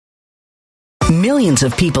Millions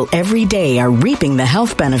of people every day are reaping the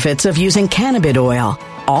health benefits of using cannabis oil,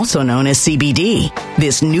 also known as CBD.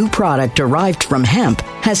 This new product derived from hemp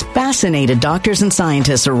has fascinated doctors and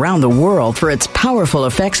scientists around the world for its powerful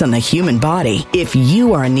effects on the human body. If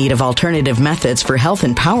you are in need of alternative methods for health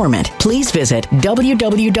empowerment, please visit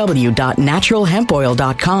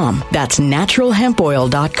www.naturalhempoil.com. That's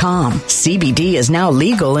naturalhempoil.com. CBD is now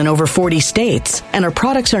legal in over 40 states, and our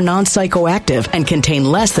products are non-psychoactive and contain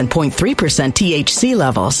less than 0.3% THC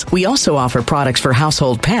levels. We also offer products for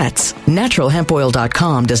household pets.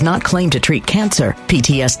 Naturalhempoil.com does not claim to treat cancer,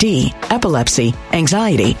 PTSD, epilepsy,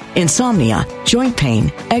 anxiety, insomnia, joint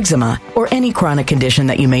pain, eczema, or any chronic condition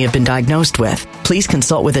that you may have been diagnosed with. Please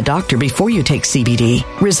consult with a doctor before you take CBD.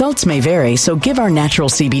 Results may vary, so give our natural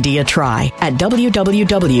CBD a try at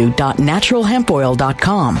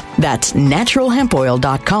www.naturalhempoil.com. That's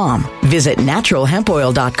naturalhempoil.com. Visit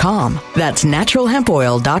naturalhempoil.com. That's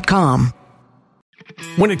naturalhempoil.com.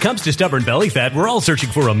 When it comes to stubborn belly fat, we're all searching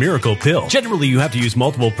for a miracle pill. Generally, you have to use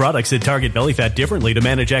multiple products that target belly fat differently to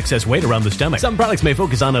manage excess weight around the stomach. Some products may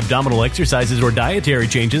focus on abdominal exercises or dietary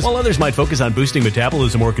changes, while others might focus on boosting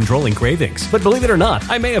metabolism or controlling cravings. But believe it or not,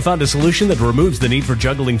 I may have found a solution that removes the need for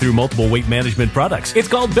juggling through multiple weight management products. It's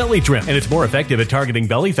called Belly Trim, and it's more effective at targeting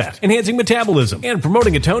belly fat, enhancing metabolism, and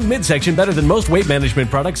promoting a toned midsection better than most weight management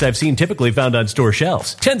products I've seen typically found on store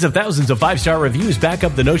shelves. Tens of thousands of 5-star reviews back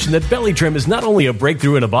up the notion that Belly Trim is not only a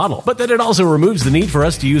breakthrough in a bottle, but that it also removes the need for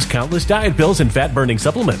us to use countless diet pills and fat-burning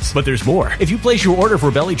supplements. But there's more. If you place your order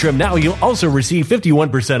for Belly Trim now, you'll also receive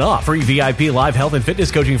 51% off, free VIP live health and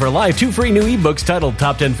fitness coaching for life, 2 free new ebooks titled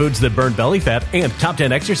Top 10 Foods That Burn Belly Fat and Top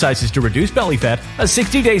 10 Exercises to Reduce Belly Fat, a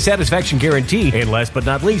 60-day satisfaction guarantee, and last but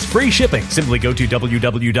not least, free shipping. Simply go to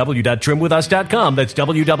www.trimwithus.com. That's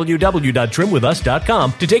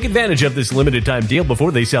www.trimwithus.com to take advantage of this limited time deal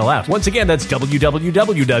before they sell out. Once again, that's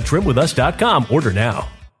www.trimwithus.com. Order now.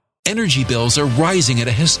 Energy bills are rising at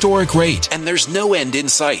a historic rate, and there's no end in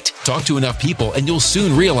sight. Talk to enough people, and you'll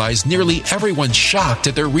soon realize nearly everyone's shocked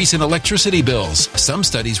at their recent electricity bills. Some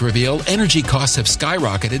studies reveal energy costs have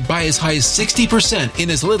skyrocketed by as high as 60%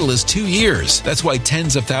 in as little as 2 years. That's why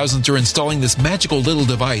tens of thousands are installing this magical little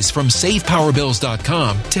device from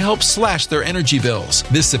SavePowerBills.com to help slash their energy bills.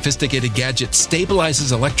 This sophisticated gadget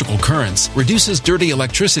stabilizes electrical currents, reduces dirty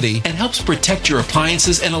electricity, and helps protect your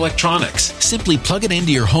appliances and electronics. Simply plug it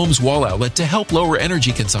into your home's wall outlet to help lower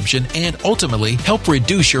energy consumption and ultimately help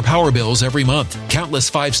reduce your power bills every month.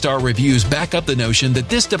 Countless 5-star reviews back up the notion that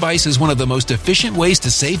this device is one of the most efficient ways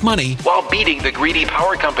to save money while beating the greedy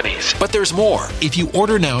power companies. But there's more. If you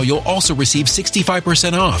order now, you'll also receive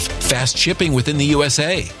 65% off, fast shipping within the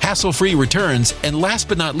USA, hassle-free returns, and last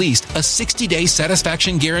but not least, a 60-day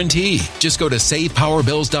satisfaction guarantee. Just go to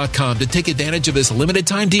SavePowerBills.com to take advantage of this limited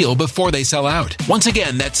time deal before they sell out. Once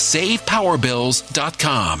again, that's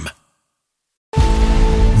SavePowerBills.com.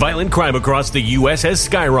 Violent crime across the U.S. has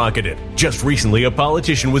skyrocketed. Just recently, a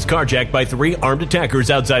politician was carjacked by 3 armed attackers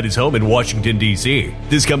outside his home in Washington, D.C.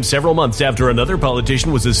 This comes several months after another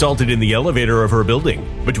politician was assaulted in the elevator of her building.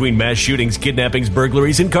 Between mass shootings, kidnappings,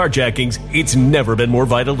 burglaries, and carjackings, it's never been more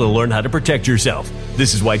vital to learn how to protect yourself.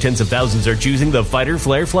 This is why tens of thousands are choosing the Fighter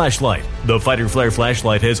Flare flashlight. The Fighter Flare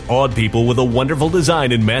flashlight has awed people with a wonderful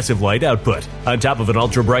design and massive light output. On top of an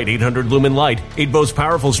ultra-bright 800-lumen light, it boasts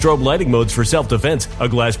powerful strobe lighting modes for self-defense, a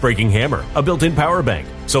glass-breaking hammer, a built-in power bank,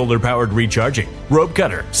 solar-powered recharging, rope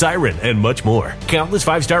cutter, siren, and much more. Countless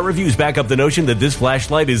 5-star reviews back up the notion that this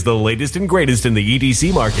flashlight is the latest and greatest in the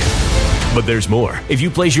EDC market. But there's more. If you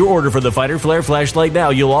place your order for the Fighter Flare flashlight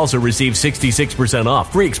now, you'll also receive 66%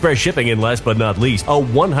 off, free express shipping, and last but not least, a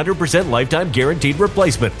 100% lifetime guaranteed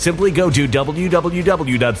replacement. Simply go to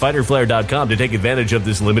www.fighterflare.com to take advantage of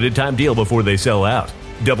this limited time deal before they sell out.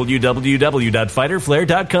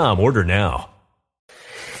 www.fighterflare.com. Order now.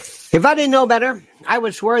 If I didn't know better, I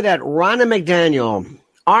would swear that Ronna McDaniel,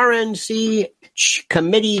 RNC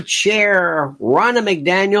committee chair Ronna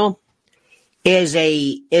McDaniel, is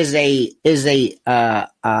a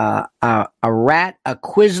rat, a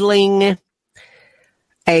quisling,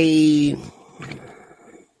 a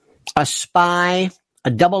spy,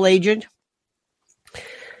 a double agent,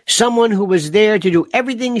 someone who was there to do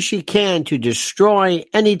everything she can to destroy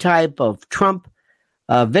any type of Trump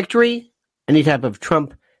victory, any type of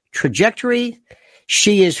Trump trajectory.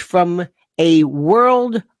 She is from a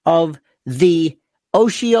world of the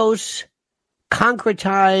Otios,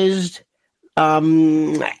 concretized,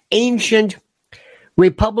 ancient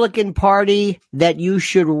Republican Party that you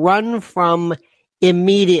should run from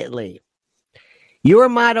immediately. Your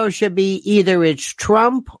motto should be either it's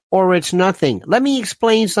Trump or it's nothing. Let me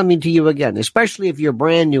explain something to you again, especially if you're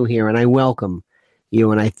brand new here, and I welcome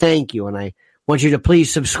you and I thank you and I want you to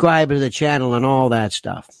please subscribe to the channel and all that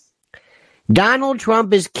stuff. Donald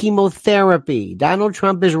Trump is chemotherapy. Donald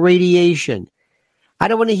Trump is radiation. I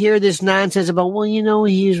don't want to hear this nonsense about, well, I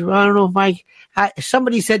don't know if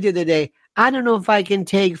somebody said the other day, I don't know if I can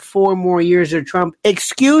take 4 more years of Trump.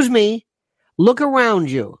 Excuse me. Look around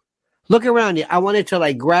you. Look around you. I wanted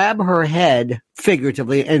to grab her head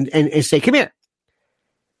figuratively and say, come here.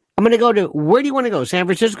 I'm going to go to, where do you want to go? San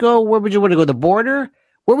Francisco? Where would you want to go? The border?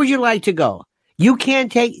 Where would you like to go? You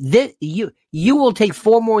can't take this. You will take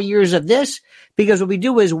 4 more years of this, because what we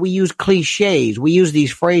do is we use cliches. We use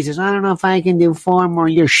these phrases. I don't know if I can do 4 more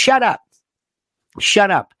years. Shut up.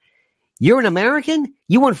 Shut up. You're an American?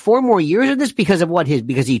 You want 4 more years of this because of what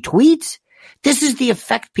because he tweets? This is the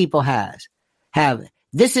effect people have.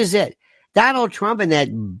 This is it. Donald Trump and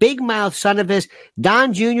that big mouth son of his,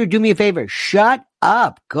 Don Jr., do me a favor. Shut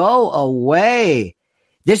up. Go away.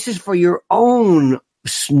 This is for your own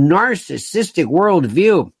narcissistic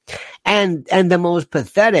worldview. And the most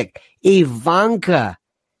pathetic, Ivanka.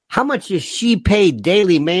 How much does she pay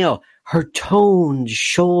Daily Mail? Her toned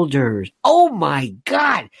shoulders. Oh my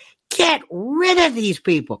God. Get rid of these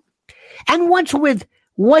people. And what's with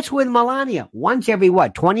Melania? Once every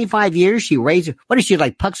 25 years she raises, what is she,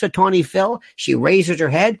 like Puxatawny Phil? She raises her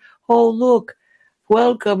head. Oh, look.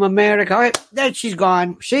 Welcome, America. All right, then she's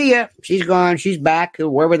gone. See ya. She's gone. She's back,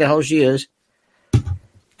 wherever the hell she is.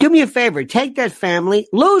 Do me a favor. Take that family.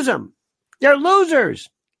 Lose them. They're losers.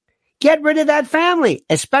 Get rid of that family,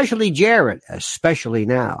 especially Jared, especially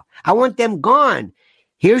now. I want them gone.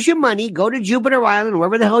 Here's your money. Go to Jupiter Island,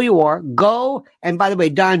 wherever the hell you are. Go. And by the way,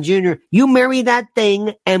 Don Jr., you marry that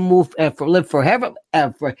thing and live forever.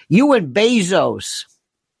 You and Bezos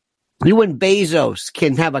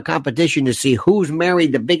can have a competition to see who's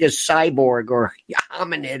married the biggest cyborg or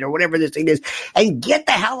hominid or whatever this thing is, and get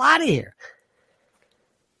the hell out of here.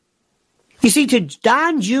 You see, to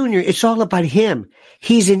Don Jr., it's all about him.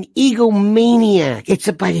 He's an egomaniac. It's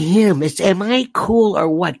about him. It's, am I cool or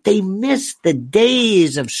what? They miss the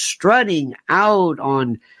days of strutting out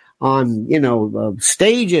on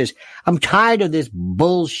stages. I'm tired of this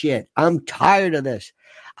bullshit. I'm tired of this.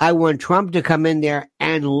 I want Trump to come in there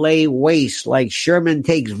and lay waste like Sherman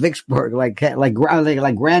takes Vicksburg, like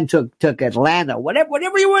Grant took Atlanta, whatever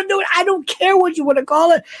you want to do. I don't care what you want to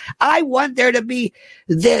call it. I want there to be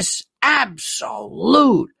this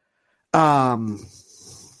absolute,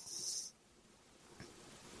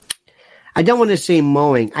 I don't want to say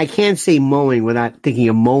mowing. I can't say mowing without thinking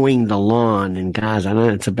of mowing the lawn in Gaza. I know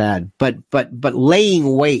it's so bad, but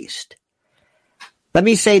laying waste. Let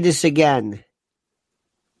me say this again.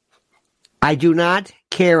 I do not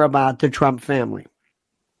care about the Trump family.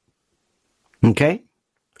 Okay?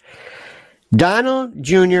 Donald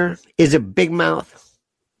Jr. is a big mouth,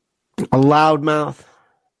 a loud mouth,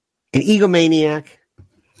 an egomaniac,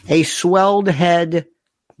 a swelled head.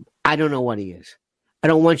 I don't know what he is. I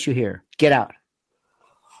don't want you here. Get out.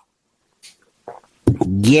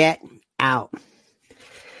 Get out.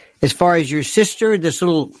 As far as your sister, this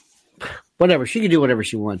little, whatever, she can do whatever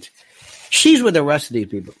she wants. She's with the rest of these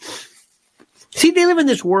people. See, they live in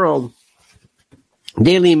this world.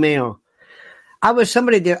 Daily Mail. I was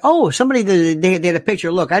somebody there. Oh, somebody, they had a picture.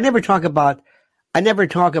 Look, I never talk about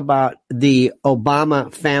the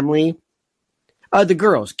Obama family. The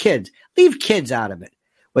girls, kids. Leave kids out of it.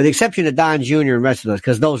 With the exception of Don Jr. and the rest of those,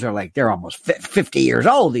 because those are they're almost 50 years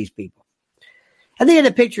old, these people. And they had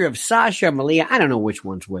a picture of Sasha and Malia. I don't know which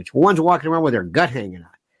one's which. One's walking around with her gut hanging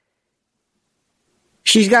out.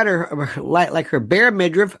 She's got her, like her bare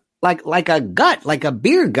midriff, like a gut, like a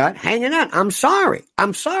beer gut hanging out. I'm sorry.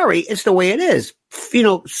 It's the way it is.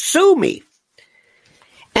 Sue me.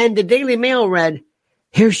 And the Daily Mail read,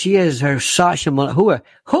 here she is, her Sasha.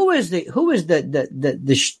 Who is the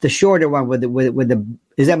shorter one with the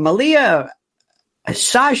is that Malia,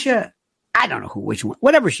 Sasha? I don't know which one,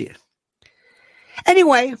 whatever she is.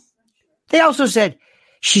 Anyway, they also said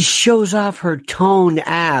she shows off her toned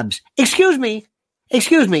abs. Excuse me.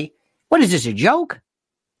 What is this, a joke?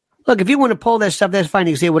 Look, if you want to pull that stuff, that's fine.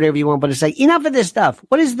 You can say whatever you want, but it's like, enough of this stuff.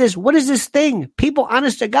 What is this? What is this thing? People,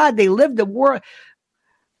 honest to God, they live the world.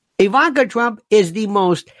 Ivanka Trump is the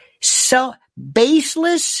most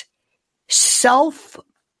baseless,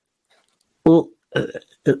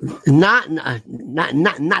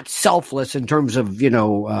 not selfless in terms of,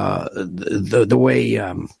 the way,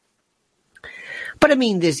 but I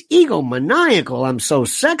mean, this egomaniacal, I'm so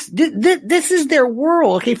sexy. This is their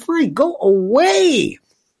world. Okay, fine. Go away.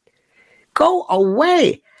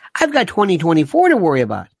 I've got 2024 to worry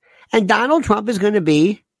about. And Donald Trump is going to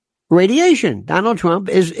be radiation. Donald Trump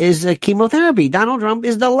is chemotherapy. Donald Trump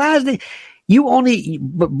is the last thing. You only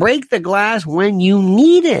break the glass when you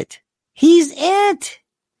need it. He's it.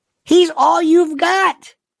 He's all you've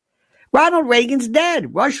got. Ronald Reagan's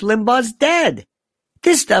dead. Rush Limbaugh's dead.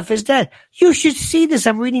 This stuff is dead. You should see this.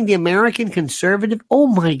 I'm reading the American Conservative. Oh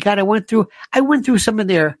my God. I went through some of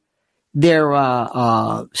their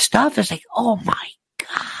stuff. It's like, oh my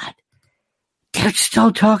God. They're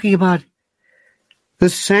still talking about the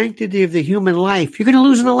sanctity of the human life. You're going to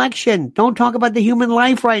lose an election. Don't talk about the human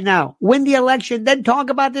life right now. Win the election, then talk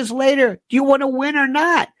about this later. Do you want to win or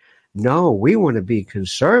not? No, we want to be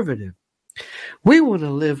conservative. We want to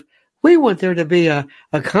live. We want there to be a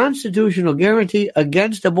constitutional guarantee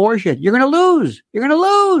against abortion. You're going to lose. You're going to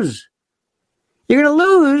lose. You're going to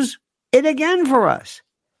lose it again for us.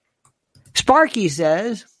 Sparky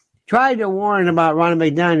says, tried to warn about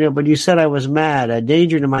Ronna McDaniel, but you said I was mad. A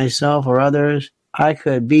danger to myself or others. I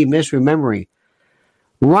could be misremembering.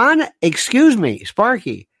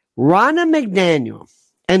 Sparky, Ronna McDaniel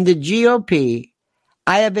and the GOP,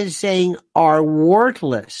 I have been saying, are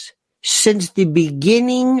worthless since the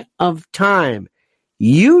beginning of time.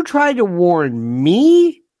 You tried to warn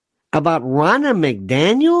me about Ronna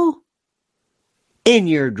McDaniel in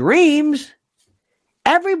your dreams.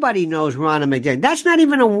 Everybody knows Ronna McDaniel. That's not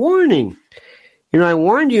even a warning. You know, I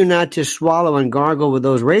warned you not to swallow and gargle with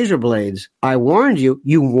those razor blades. I warned you.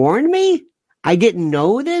 You warned me? I didn't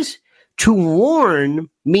know this? To warn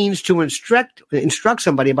means to instruct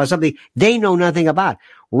somebody about something they know nothing about.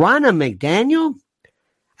 Ronna McDaniel?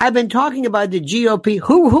 I've been talking about the GOP.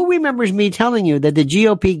 Who remembers me telling you that the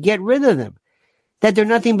GOP get rid of them? That they're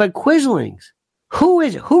nothing but quislings? Who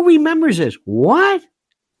remembers this? What?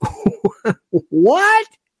 What?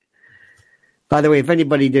 By the way, if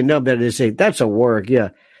anybody didn't know better, to say that's a work.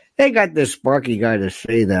 Yeah, they got this Sparky guy to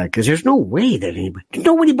say that because there's no way that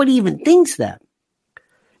anybody even thinks that.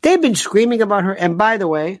 They've been screaming about her. And by the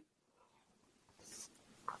way,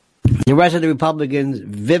 the rest of the Republicans,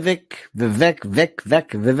 Vivek,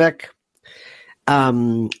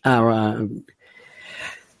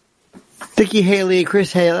 Nikki Haley,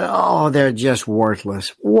 Chris Haley, oh, they're just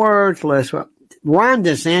worthless. Worthless. Ron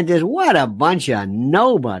DeSantis, what a bunch of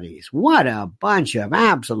nobodies. What a bunch of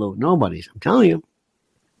absolute nobodies. I'm telling you.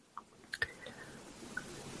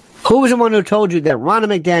 Who was the one who told you that Ronna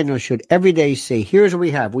McDaniel should every day say, here's what we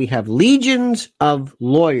have. We have legions of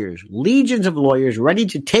lawyers ready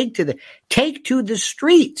to take to the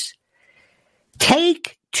streets.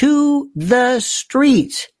 Take to the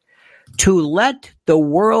streets to let the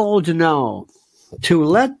world know. To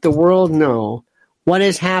let the world know what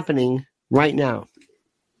is happening right now.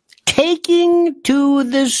 Taking to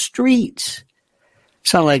the streets.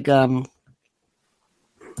 Sound like our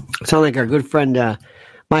good friend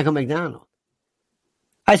Michael McDonald.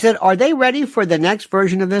 I said, are they ready for the next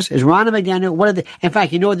version of this? Is Ronna McDaniel, in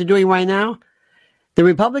fact, you know what they're doing right now? The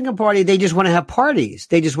Republican Party, they just want to have parties.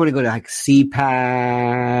 They just want to go to like CPAC.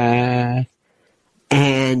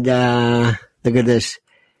 And look at this.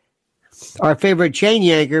 Our favorite chain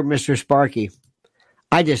yanker, Mr. Sparky.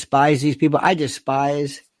 I despise these people. By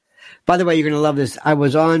the way, you're going to love this. I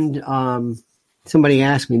was on, somebody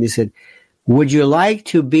asked me, they said, would you like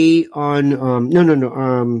to be on,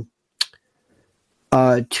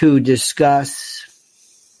 to discuss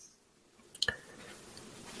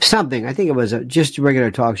something? I think it was just a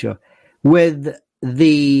regular talk show with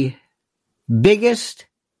the biggest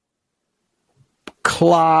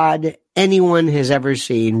clod anyone has ever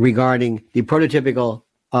seen regarding the prototypical,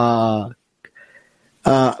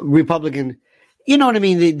 Republican, you know what I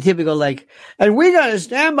mean? The typical and we got to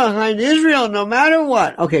stand behind Israel no matter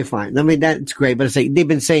what. Okay, fine. I mean, that's great, but it's like they've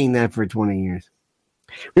been saying that for 20 years.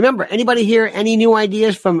 Remember, anybody hear any new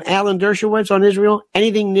ideas from Alan Dershowitz on Israel?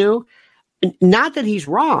 Anything new? Not that he's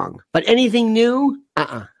wrong, but anything new?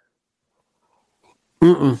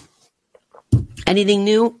 Anything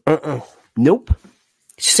new? Nope.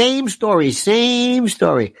 Same story. Same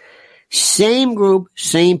group,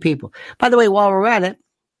 same people. By the way, while we're at it,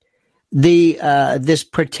 this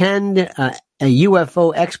pretend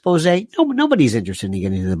UFO expose, nobody's interested in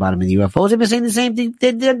getting to the bottom of the UFOs. They've been saying the same thing.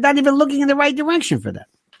 They're not even looking in the right direction for that.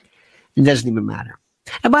 It doesn't even matter.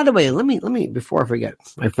 And by the way, let me before I forget,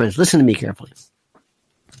 my friends, listen to me carefully.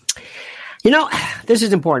 You know, this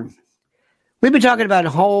is important. We've been talking about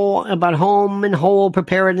home and whole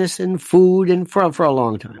preparedness and food and for a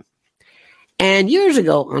long time. And years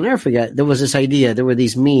ago, I'll never forget, there was this idea. There were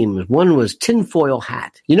these memes. One was tinfoil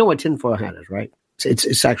hat. You know what tinfoil hat is, right?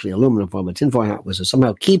 It's actually aluminum foil, but tinfoil hat was to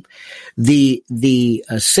somehow keep the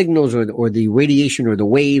signals or the radiation or the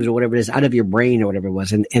waves or whatever it is out of your brain or whatever it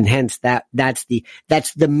was, and hence that's the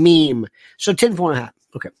meme. So tinfoil hat,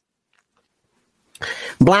 okay.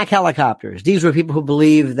 Black helicopters. These were people who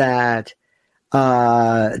believed that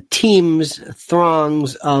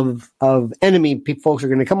throngs of enemy folks are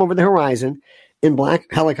going to come over the horizon in black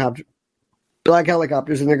helicopters,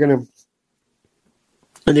 and they're going to,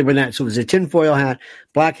 and they were that. So it was a tinfoil hat,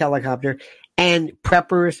 black helicopter, and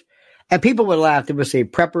preppers. And people would laugh. They would say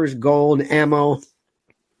preppers, gold, ammo.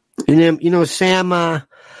 And then, Sam,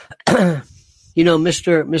 Mr.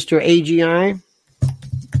 AGI.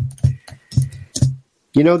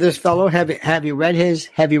 You know this fellow? Have you read his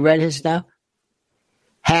stuff?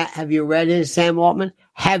 Have you read his Sam Altman?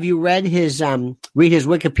 Have you read his read his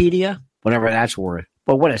Wikipedia? Whatever that's worth.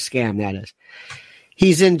 But what a scam that is.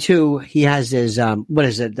 He has his what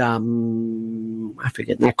is it? I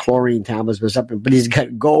forget, not chlorine tablets, but something, but he's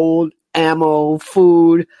got gold, ammo,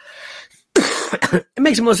 food. It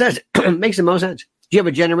makes the most sense. Do you have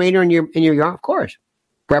a generator in your yard? Of course.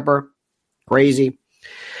 Prepper. Crazy.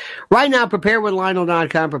 Right now,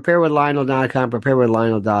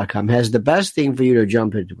 preparewithlionel.com has the best thing for you to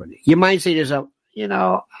jump into. You might say to yourself,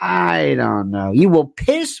 I don't know. You will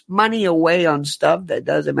piss money away on stuff that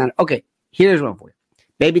doesn't matter. Okay, here's one for you.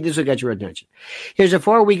 Maybe this will get your attention. Here's a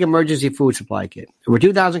 4-week emergency food supply kit. Over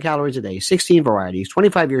 2,000 calories a day, 16 varieties,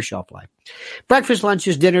 25-year shelf life. Breakfast,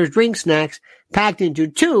 lunches, dinners, drinks, snacks, packed into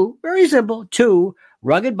two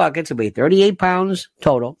rugged buckets that weigh 38 pounds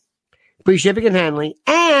total. Free shipping and handling.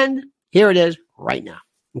 And here it is right now.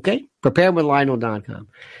 Okay? Preparewithlionel.com.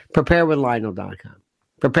 Preparewithlionel.com.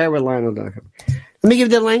 Let me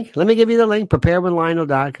give you the link.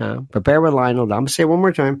 Preparewithlionel.com. Preparewithlionel.com. I'm going to say it one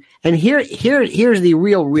more time. And here's the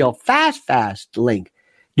real fast link.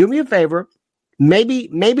 Do me a favor.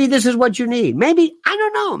 Maybe this is what you need. Maybe, I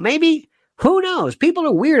don't know. Maybe, who knows? People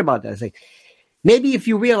are weird about that. It's like, maybe if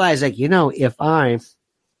you realize, if I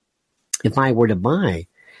were to buy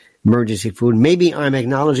emergency food, maybe I'm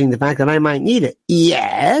acknowledging the fact that I might need it.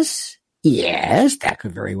 Yes, that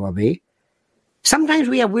could very well be. Sometimes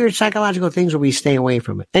we have weird psychological things where we stay away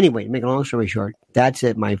from it. Anyway, to make a long story short, that's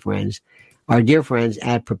it, my friends. Our dear friends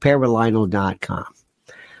at preparewithlionel.com.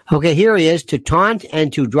 Okay, here he is to taunt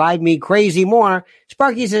and to drive me crazy more.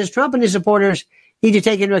 Sparky says Trump and his supporters need to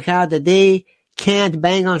take into account that they can't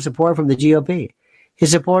bank on support from the GOP. His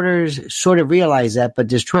supporters sort of realize that, but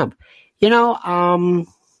does Trump? I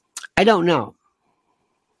don't know.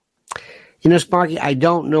 Sparky, I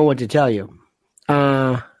don't know what to tell you.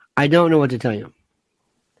 I don't know what to tell you.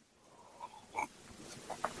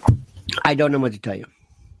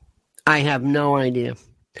 I have no idea.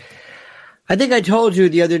 I think I told you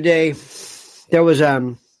the other day there was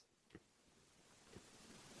I've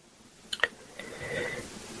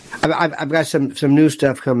got some new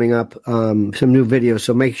stuff coming up, some new videos.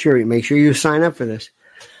 So make sure you sign up for this.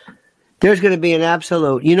 There's going to be an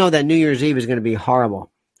absolute, that New Year's Eve is going to be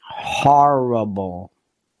horrible. Horrible.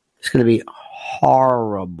 It's going to be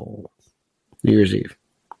horrible. New Year's Eve.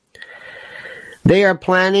 They are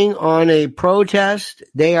planning on a protest.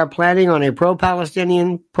 They are planning on a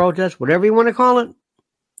pro-Palestinian protest, whatever you want to call it.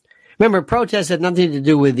 Remember, protest had nothing to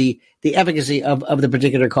do with the efficacy of the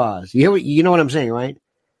particular cause. You know what I'm saying, right?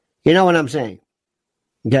 You know what I'm saying.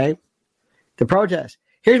 Okay? The protest.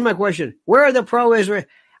 Here's my question. Where are the pro-Israel?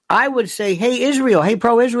 I would say, hey, Israel, hey,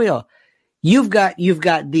 pro-Israel, you've got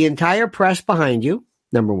the entire press behind you,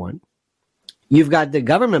 number one. You've got the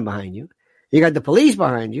government behind you. You got the police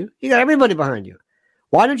behind you. You got everybody behind you.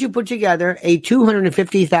 Why don't you put together a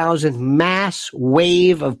 250,000 mass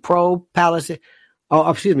wave of pro-Palestine,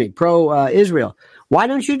 pro-Israel? Why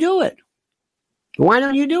don't you do it? Why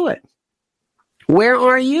don't you do it? Where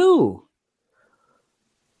are you?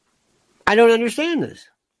 I don't understand this.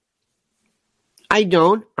 I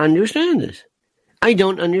do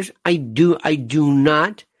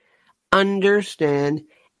not understand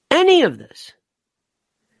any of this.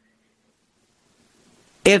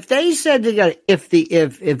 If they said together, if the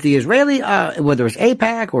Israeli, whether it's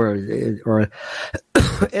AIPAC or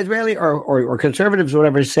Israeli or conservatives or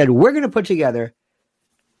whatever, said we're going to put together,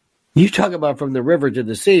 you talk about from the river to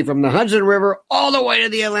the sea, from the Hudson River all the way to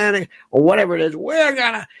the Atlantic or whatever it is,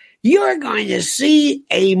 you're going to see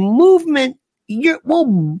a movement. Will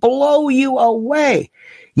blow you away.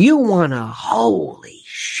 You want to, holy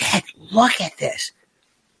shit, look at this.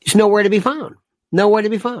 It's nowhere to be found. You're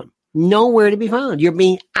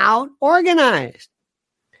being out-organized.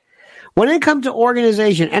 When it comes to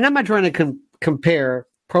organization, and I'm not trying to compare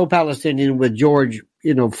pro-Palestinian with George,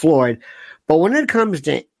 Floyd, but when it comes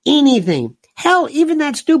to anything, hell, even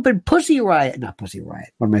that stupid not Pussy Riot, what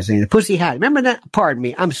am I saying? The Pussy Hat. Remember that? Pardon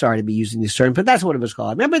me, I'm sorry to be using this term, but that's what it was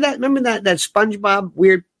called. Remember that SpongeBob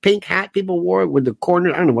weird pink hat people wore with the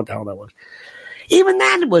corner? I don't know what the hell that was. Even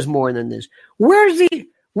that was more than this. Where is the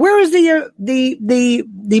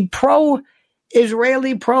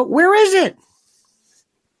pro-Israeli where is it?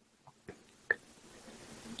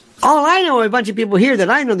 All I know is a bunch of people here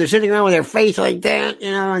that I know, they're sitting around with their face like that,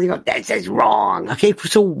 and they go, this is wrong. Okay,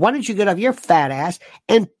 so why don't you get off your fat ass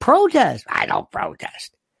and protest? I don't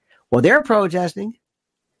protest. Well, they're protesting.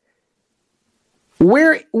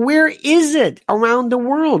 Where is it around the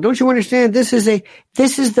world? Don't you understand? This is the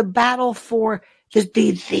battle for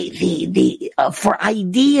for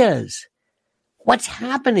ideas. What's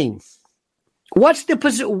happening? What is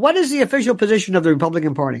the official position of the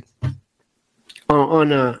Republican Party?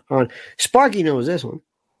 On Sparky knows this one.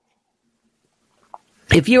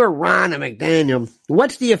 If you're Ronna McDaniel,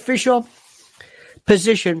 what's the official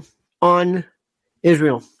position on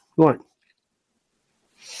Israel? What?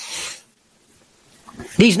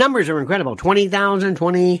 These numbers are incredible. 20,000,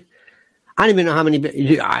 20. I don't even know how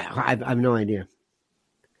many. I have no idea.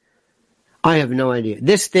 I have no idea.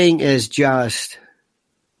 This thing is just.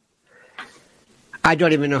 I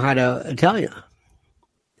don't even know how to tell you.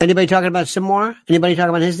 Anybody talking about Samora? Anybody talking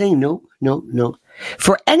about his thing? No.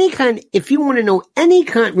 For any kind, if you want to know any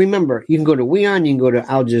kind, remember, you can go to WEON, you can go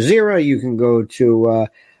to Al Jazeera, you can go to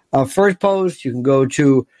First Post, you can go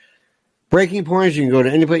to Breaking Points, you can go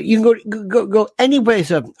to any place, you can go any place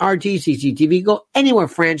of RT, CCTV, go anywhere,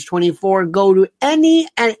 France 24, go to any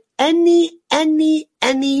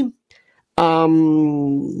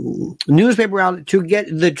newspaper outlet to get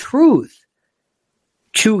the truth.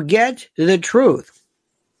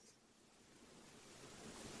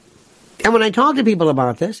 And when I talk to people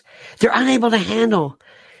about this, they're unable to handle.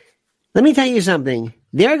 Let me tell you something.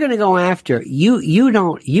 They're going to go after you. You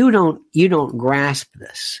don't grasp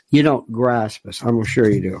this. You don't grasp this. I'm sure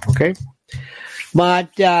you do. Okay.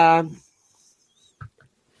 But,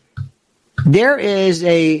 there is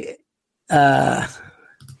a,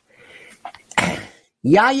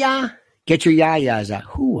 Yaya. Get your Yayas out.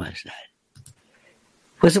 Who was that?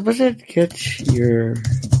 Was it get your,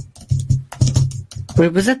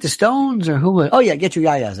 was that the Stones or who was? Oh yeah, get your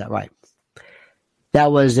Yayas out, right.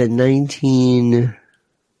 That was in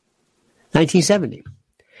 1970.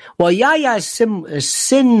 Well, Yaya's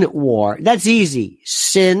sin war, that's easy.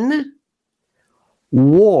 Sin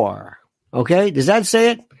war. Okay, does that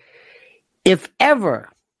say it? If ever,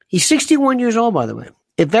 he's 61 years old, by the way.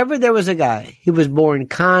 If ever there was a guy, he was born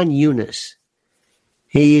Khan Yunus.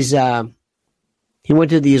 He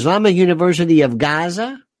went to the Islamic University of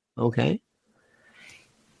Gaza. Okay.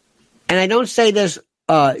 And I don't say this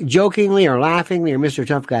jokingly or laughingly or Mr.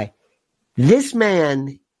 Tough Guy. This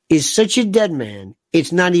man is such a dead man.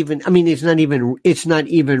 It's not even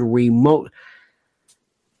remote.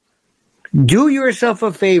 Do yourself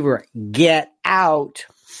a favor. Get out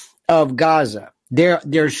of Gaza.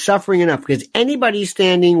 They're suffering enough because anybody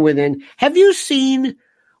standing within, have you seen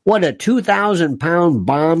what a 2,000-pound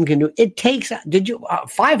bomb can do? It takes,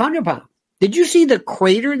 500 pounds. Did you see the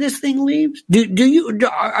crater this thing leaves? Do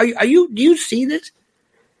you see this?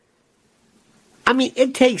 I mean,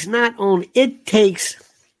 it takes,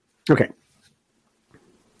 okay.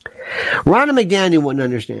 Ronna McDaniel wouldn't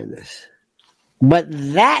understand this. But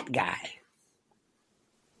that guy,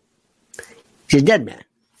 he's a dead man.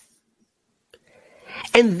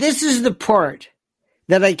 And this is the part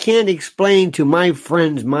that I can't explain to my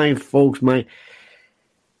friends, my folks,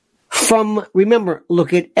 remember,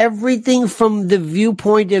 look at everything from the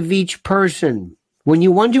viewpoint of each person. When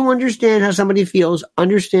you want to understand how somebody feels,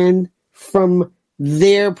 understand from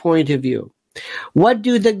their point of view. What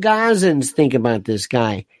do the Gazans think about this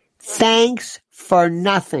guy? Thanks for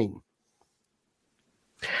nothing.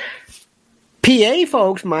 PA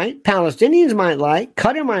folks might, Palestinians might like,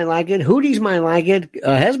 Qatar might like it, Houthis might like it,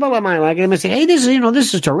 Hezbollah might like it, and say, hey, this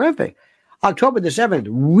is terrific. October the 7th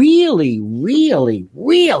really, really,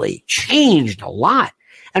 really changed a lot.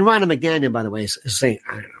 And Ronna McDaniel, by the way, is saying,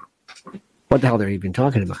 I don't know what the hell they're even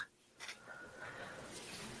talking about.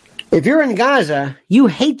 If you're in Gaza, you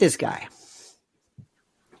hate this guy.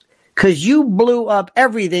 Because you blew up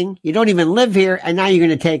everything, you don't even live here, and now you're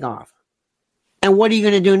going to take off. And what are you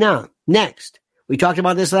going to do now? Next. We talked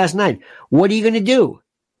about this last night. What are you going to do?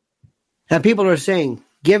 And people are saying,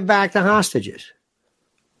 give back the hostages.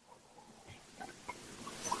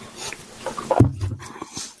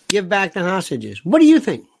 Give back the hostages. What do you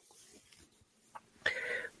think?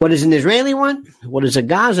 What does an Israeli want? What does a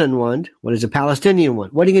Gazan want? What does a Palestinian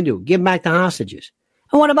want? What are you going to do? Give back the hostages.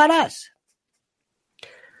 And what about us?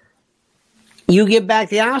 You give back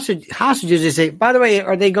the hostages. They say, by the way,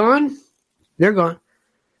 are they gone? They're gone.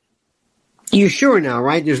 You sure now,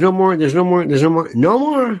 right? There's no more. No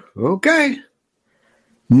more. Okay.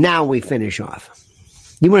 Now we finish off.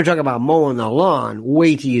 You want to talk about mowing the lawn?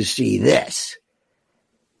 Wait till you see this.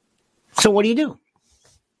 So what do you do?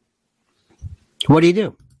 What do you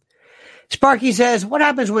do? Sparky says, what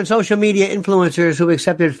happens when social media influencers who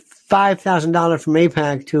accepted $5,000 from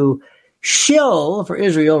AIPAC to shill for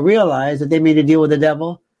Israel realize that they made a deal with the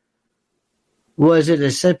devil? Was it a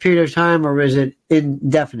set period of time or is it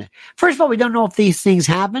indefinite? First of all, we don't know if these things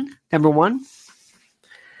happen. Number one.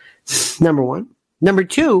 Number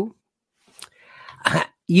two,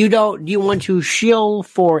 do you want to shill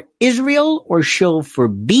for Israel or shill for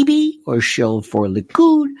Bibi or shill for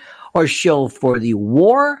Likud or shill for the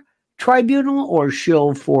war tribunal or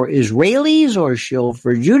shill for Israelis or shill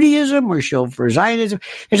for Judaism or shill for Zionism?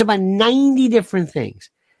 There's about 90 different things.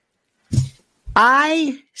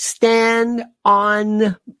 I stand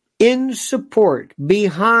in support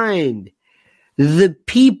behind the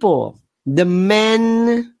people, the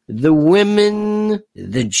men, the women,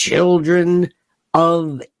 the children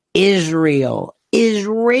of Israel.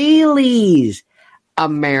 Israelis.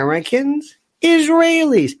 Americans.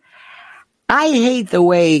 Israelis. I hate the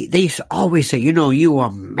way they always say, you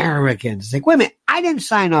Americans. It's like, wait a minute, I didn't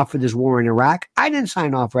sign off for this war in Iraq. I didn't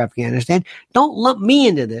sign off for Afghanistan. Don't lump me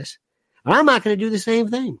into this. And I'm not going to do the same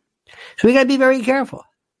thing. So we got to be very careful.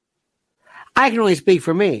 I can only speak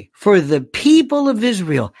for me. For the people of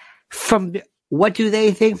Israel, what do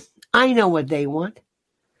they think? I know what they want.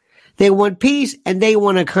 They want peace and they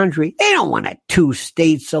want a country. They don't want a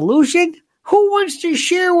two-state solution. Who wants to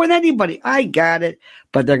share with anybody? I got it,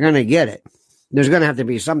 but they're going to get it. There's going to have to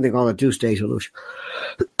be something called a two-state solution.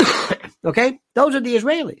 Okay? Those are the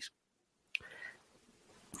Israelis.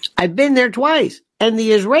 I've been there twice. And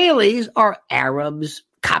the Israelis are Arabs,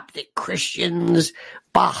 Coptic Christians,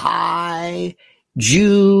 Baha'i,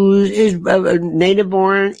 Jews,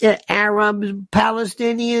 native-born Arabs,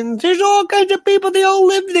 Palestinians. There's all kinds of people. They all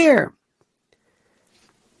live there.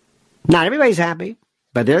 Not everybody's happy,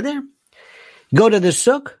 but they're there. Go to the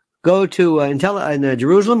souk, go to in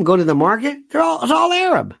Jerusalem, go to the market. It's all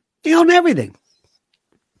Arab. They own everything.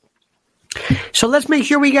 So let's make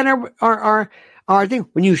sure we get our thing.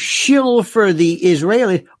 When you shill for the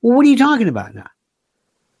Israelis, what are you talking about now?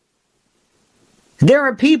 There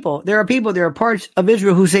are parts of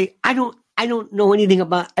Israel who say, I don't know anything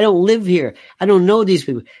about, I don't live here. I don't know these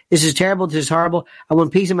people. This is terrible. This is horrible. I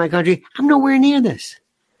want peace in my country. I'm nowhere near this.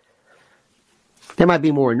 There might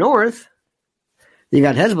be more north. You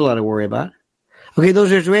got Hezbollah to worry about. Okay,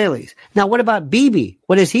 those are Israelis. Now, what about Bibi?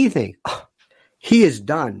 What does he think? Oh, he is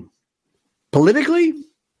done. Politically,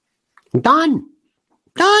 done.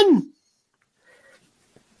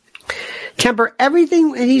 Temper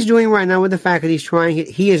everything that he's doing right now with the fact that he's trying.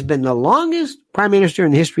 He has been the longest prime minister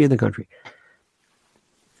in the history of the country.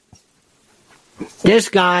 This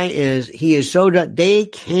guy he is so done. They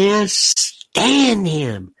can't stand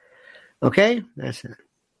him. Okay? That's it.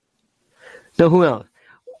 So who else?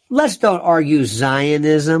 Let's don't argue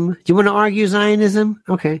Zionism. Do you want to argue Zionism?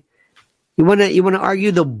 Okay. You want to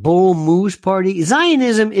argue the bull moose party?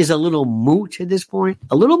 Zionism is a little moot at this point.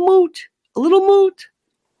 A little moot.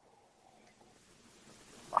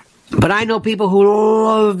 But I know people who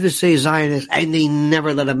love to say Zionist, and they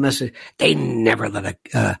never let a message. They never let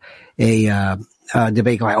a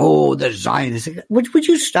debate go. Oh, the Zionists. Would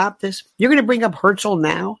you stop this? You're going to bring up Herzl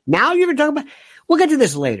now? Now you're going to talk about? We'll get to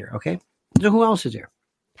this later. Okay. So who else is there?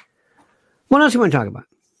 What else do you want to talk about?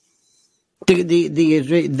 The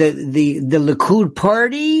Likud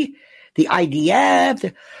party, the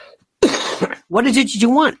IDF. What is it that you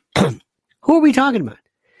want? Who are we talking about?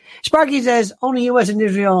 Sparky says only U.S. and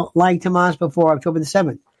Israel liked Hamas before October the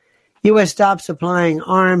 7th. U.S. stops supplying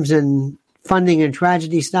arms and funding and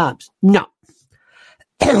tragedy stops. No.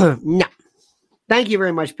 No. Thank you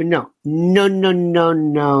very much, but no. No.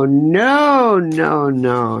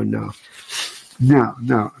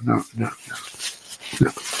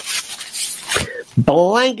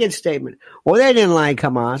 Blanket statement. Well, they didn't like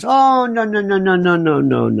Hamas. Oh,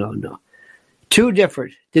 no. Two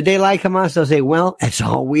different. Did they like Hamas? They'll say, well, that's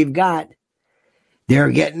all we've got. They're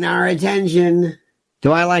getting our attention.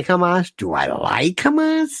 Do I like Hamas? Do I like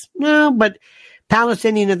Hamas? No, but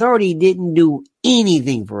Palestinian Authority didn't do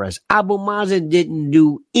anything for us. Abu Mazen didn't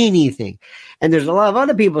do anything. And there's a lot of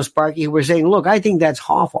other people, Sparky, who were saying, look, I think that's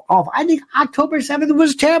awful. I think October 7th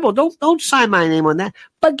was terrible. Don't sign my name on that.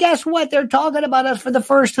 But guess what? They're talking about us for the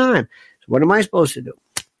first time. So what am I supposed to do?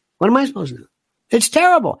 It's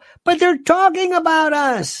terrible. But they're talking about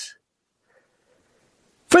us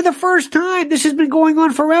for the first time. This has been going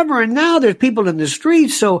on forever. And now there's people in the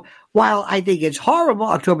streets. So while I think it's horrible,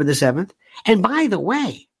 October the 7th, and by the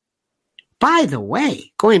way,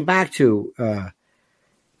 going back to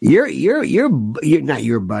you're not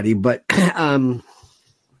your buddy, but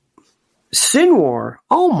Sinwar,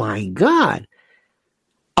 oh my God.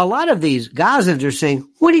 A lot of these Gazans are saying,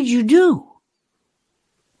 what did you do?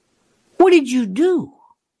 What did you do?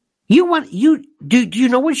 Do you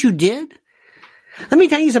know what you did? Let me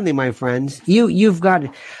tell you something, my friends. You've got,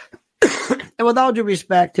 and with all due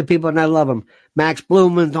respect to people, and I love them, Max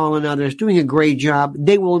Blumenthal and others, doing a great job.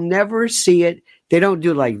 They will never see it. They don't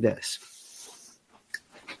do it like this.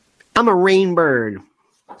 I'm a rain bird.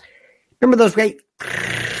 Remember those great,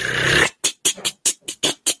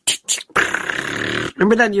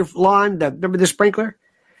 remember that in your lawn? Remember the sprinkler?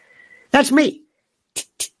 That's me.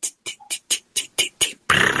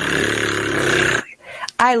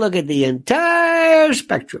 I look at the entire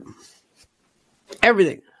spectrum.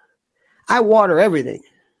 Everything. I water everything.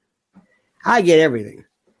 I get everything.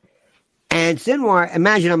 And Sinwar,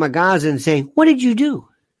 imagine I'm a Gazan saying, what did you do?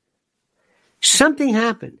 Something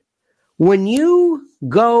happened. When you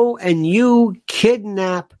go and you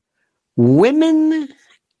kidnap women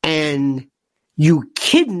and you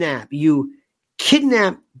kidnap,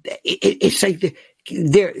 it's like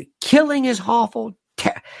their killing is awful.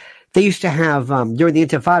 They used to have, during the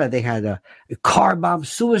Intifada, they had a car bomb,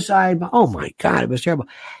 suicide bomb. Oh my God, it was terrible.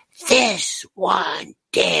 This one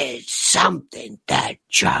did something that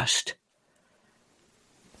just...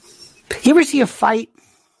 You ever see a fight?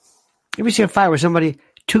 You ever see a fight where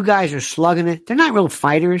two guys are slugging it? They're not real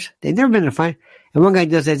fighters. They've never been in a fight. And one guy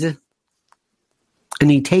does that,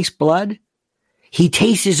 and he tastes blood. He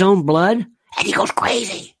tastes his own blood, and he goes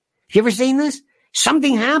crazy. You ever seen this?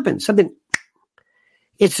 Something happens.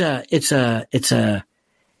 It's an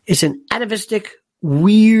atavistic,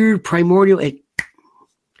 weird, primordial.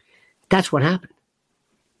 That's what happened.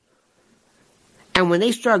 And when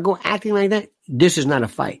they start acting like that, this is not a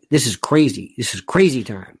fight. This is crazy. This is crazy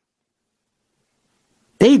time.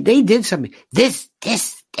 They did something. This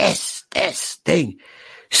thing.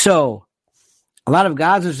 So a lot of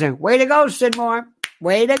guys are saying, way to go, Sidmore.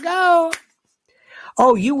 Way to go.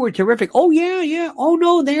 Oh, you were terrific. Oh, yeah. Oh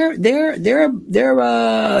no, they're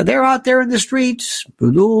out there in the streets.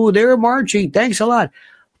 Oh, they're marching. Thanks a lot.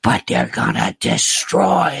 But they're gonna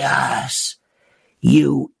destroy us.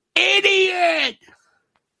 You idiot.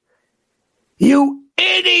 You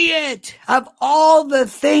idiot. Of all the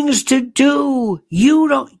things to do, you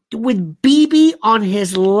don't, with Bibi on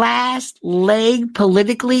his last leg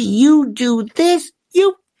politically, you do this.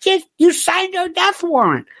 You signed a death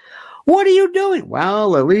warrant. What are you doing?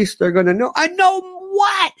 Well, at least they're going to know. I know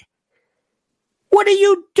what? What are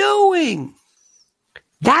you doing?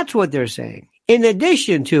 That's what they're saying. In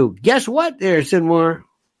addition to, guess what there, Sinwar?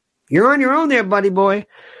 You're on your own there, buddy boy.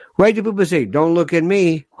 Right to people say, don't look at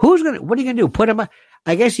me. What are you going to do? Put him up?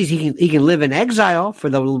 I guess he can live in exile for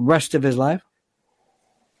the rest of his life.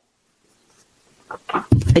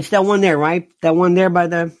 It's that one there, right? That one there by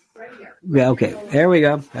the... Right here. Yeah, okay. There we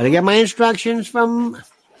go. Gotta get my instructions from...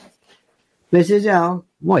 Mrs. L.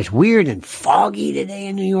 Boy, it's weird and foggy today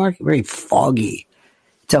in New York. Very foggy.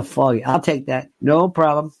 It's a foggy. I'll take that. No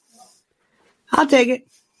problem. I'll take it.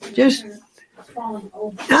 Just.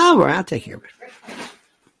 I'll take care of it.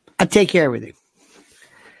 I'll take care of everything.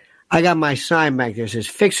 I got my sign back there. It says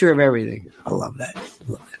fixer of everything. I love that.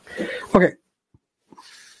 Okay.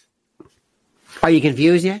 Are you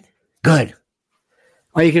confused yet? Good.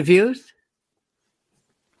 Are you confused?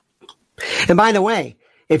 And by the way,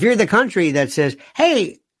 if you're the country that says,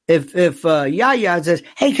 hey, if Yahya says,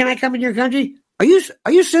 hey, can I come in your country? Are you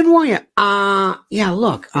Sinwar? Yeah,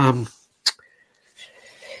 look,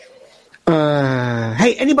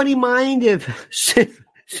 hey, anybody mind if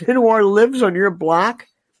Sinwar lives on your block?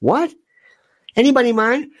 What? Anybody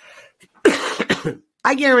mind?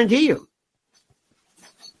 I guarantee you.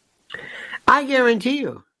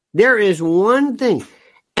 There is one thing.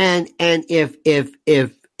 And if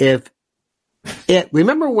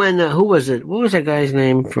remember when, who was it? What was that guy's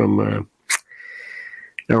name from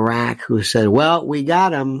Iraq who said, well, we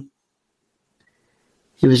got him.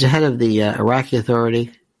 He was the head of the Iraqi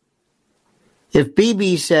authority. If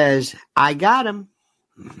Bibi says, I got him,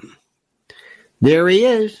 there he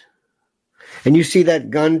is. And you see that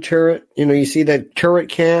gun turret, you see that turret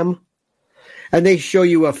cam, and they show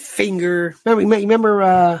you a finger.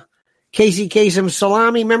 Remember Casey Kasem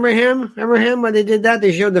Salami, remember him when they did that?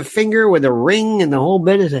 They showed the finger with the ring and the whole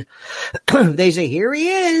bit. They say, here he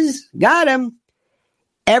is, got him.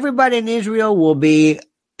 Everybody in Israel will be,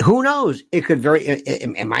 who knows?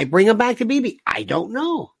 It might bring him back to Bibi. I don't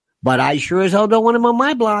know. But I sure as hell don't want him on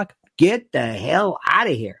my block. Get the hell out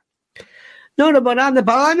of here. No, but I'm the,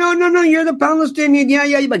 no, you're the Palestinian.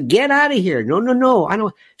 Yeah, but get out of here. No. I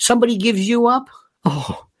don't, somebody gives you up.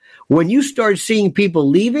 Oh, when you start seeing people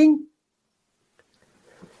leaving,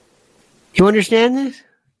 you understand this?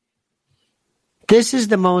 This is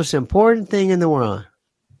the most important thing in the world.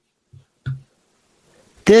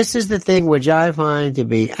 This is the thing which I find to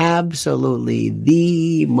be absolutely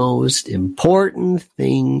the most important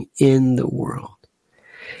thing in the world.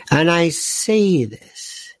 And I say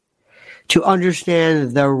this to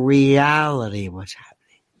understand the reality of what's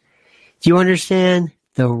happening. Do you understand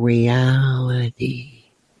the reality?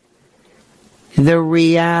 The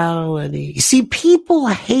reality. See, people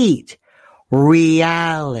hate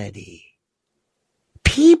reality.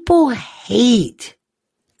 People hate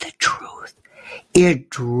the truth. It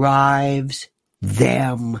drives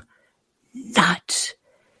them nuts.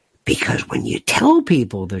 Because when you tell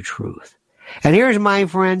people the truth, and here's my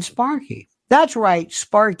friend Sparky. That's right,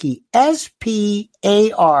 Sparky.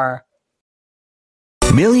 S-P-A-R.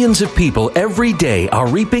 Millions of people every day are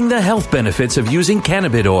reaping the health benefits of using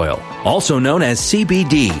cannabis oil, also known as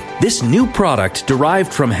CBD. This new product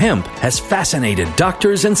derived from hemp has fascinated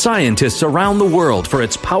doctors and scientists around the world for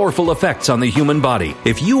its powerful effects on the human body.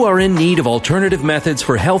 If you are in need of alternative methods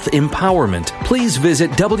for health empowerment, please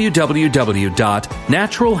visit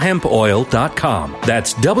www.naturalhempoil.com.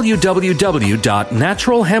 That's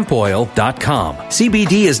www.naturalhempoil.com.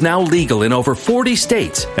 CBD is now legal in over 40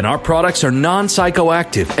 states, and our products are non-psychoactive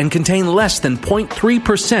and contain less than 0.3%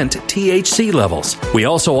 THC levels. We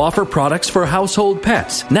also offer products for household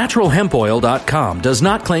pets. NaturalHempOil.com does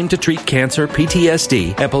not claim to treat cancer,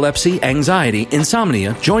 PTSD, epilepsy, anxiety,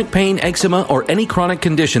 insomnia, joint pain, eczema, or any chronic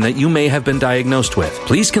condition that you may have been diagnosed with.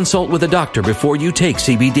 Please consult with a doctor before you take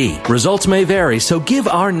CBD. Results may vary, so give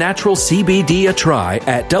our natural CBD a try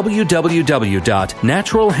at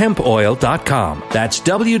www.naturalhempoil.com. That's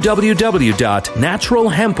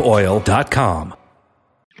www.naturalhempoil.com.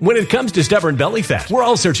 When it comes to stubborn belly fat, we're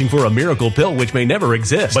all searching for a miracle pill which may never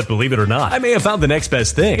exist. But believe it or not, I may have found the next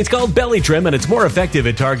best thing. It's called Belly Trim, and it's more effective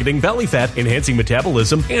at targeting belly fat, enhancing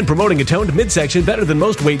metabolism, and promoting a toned midsection better than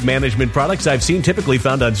most weight management products I've seen typically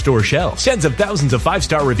found on store shelves. Tens of thousands of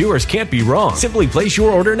 5-star reviewers can't be wrong. Simply place your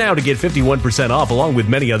order now to get 51% off along with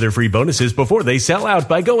many other free bonuses before they sell out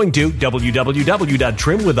by going to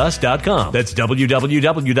www.trimwithus.com. That's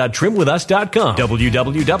www.trimwithus.com.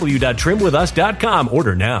 www.trimwithus.com.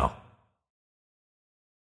 Order now.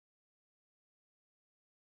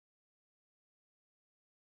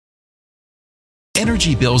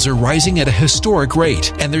 Energy bills are rising at a historic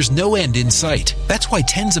rate, and there's no end in sight. That's why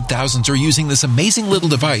tens of thousands are using this amazing little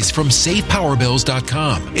device from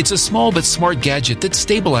SavePowerBills.com. It's a small but smart gadget that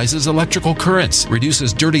stabilizes electrical currents,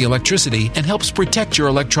 reduces dirty electricity, and helps protect your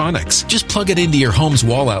electronics. Just plug it into your home's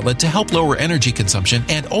wall outlet to help lower energy consumption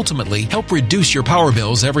and ultimately help reduce your power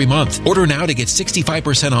bills every month. Order now to get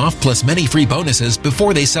 65% off plus many free bonuses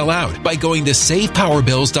before they sell out by going to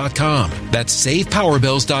SavePowerBills.com. That's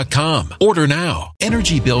SavePowerBills.com. Order now.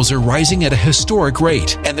 Energy bills are rising at a historic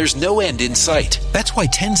rate, and there's no end in sight. That's why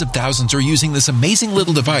tens of thousands are using this amazing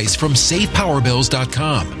little device from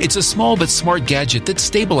SavePowerBills.com. It's a small but smart gadget that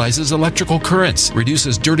stabilizes electrical currents,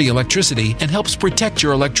 reduces dirty electricity, and helps protect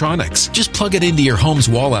your electronics. Just plug it into your home's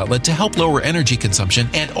wall outlet to help lower energy consumption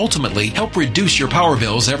and ultimately help reduce your power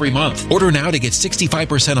bills every month. Order now to get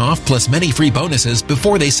 65% off plus many free bonuses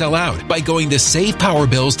before they sell out by going to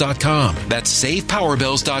SavePowerBills.com. That's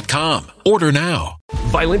SavePowerBills.com. Order now.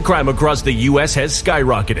 Violent crime across the U.S. has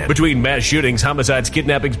skyrocketed. Between mass shootings, homicides,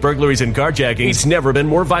 kidnappings, burglaries, and carjacking, it's never been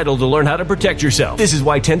more vital to learn how to protect yourself. This is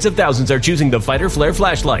why tens of thousands are choosing the Fighter Flare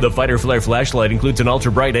flashlight. The Fighter Flare flashlight includes an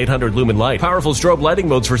ultra-bright 800 lumen light, powerful strobe lighting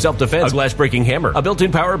modes for self-defense, a glass-breaking hammer, a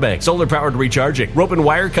built-in power bank, solar-powered recharging, rope and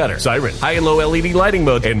wire cutter, siren, high and low LED lighting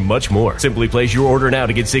mode, and much more. Simply place your order now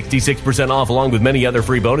to get 66% off along with many other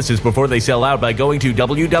free bonuses before they sell out by going to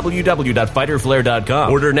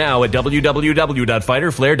www.fighterflare.com. Order now at www.fighterflare.com.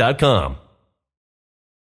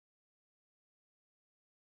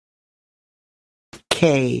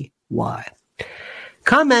 KY.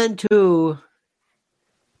 Comment to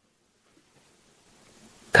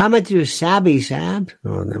Sabby Sab.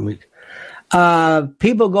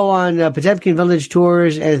 People go on Potemkin Village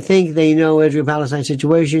tours and think they know Israel-Palestine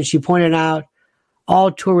situation. She pointed out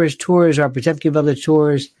all tourist tours are Potemkin Village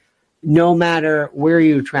tours, no matter where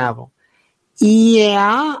you travel.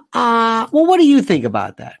 Yeah. Well, what do you think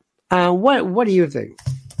about that? What do you think?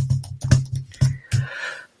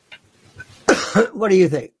 What do you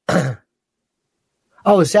think?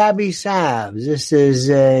 Oh, Sabby Sabs. This is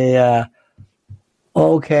a,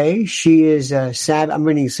 okay. She is I'm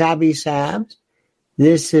reading Sabby Sabs.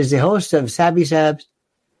 This is the host of Sabby Sabs,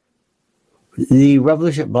 the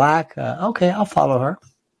Revolution Black. Okay, I'll follow her.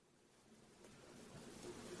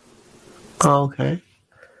 Okay.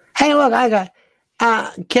 Hey, look, I got.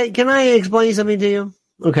 Can I explain something to you?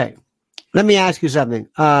 Okay, let me ask you something,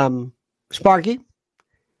 Sparky.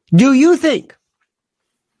 Do you think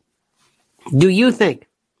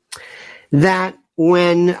that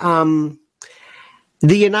when the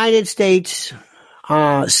United States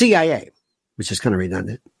CIA, which is kind of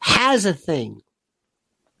redundant, has a thing,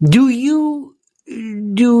 do you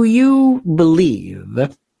believe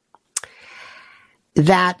that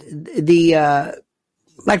the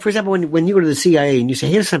like, for example, when you go to the CIA and you say,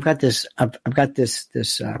 "Hey, listen, I've got this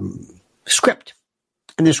script,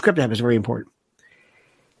 and this script I have is very important.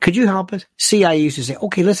 Could you help us?" CIA used to say,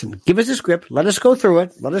 "Okay, listen, give us a script, let us go through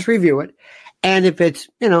it, let us review it, and if it's,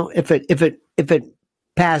 if it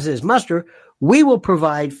passes muster, we will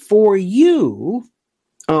provide for you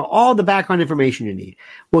all the background information you need.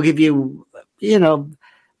 We'll give you,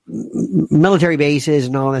 military bases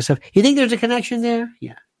and all that stuff." You think there's a connection there?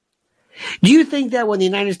 Yeah. Do you think that when the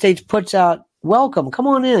United States puts out, "Welcome, come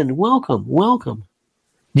on in, welcome, welcome,"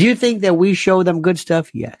 do you think that we show them good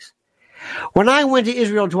stuff? Yes. When I went to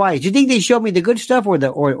Israel twice, do you think they showed me the good stuff or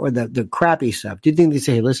the crappy stuff? Do you think they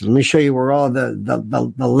say, "Hey, listen, let me show you where all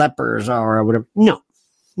the lepers are," or whatever? No.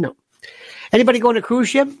 Anybody going to cruise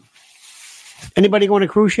ship? Anybody going to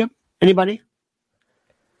cruise ship? Anybody?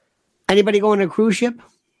 Anybody going to cruise ship?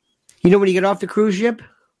 When you get off the cruise ship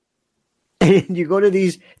and you go to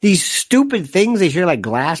these stupid things they show, like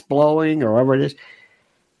glass blowing or whatever it is.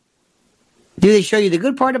 Do they show you the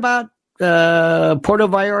good part about Puerto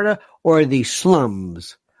Vallarta or the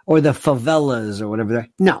slums or the favelas or whatever they're?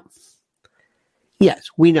 No. Yes,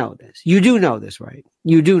 we know this. You do know this, right?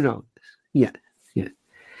 You do know this. Yes.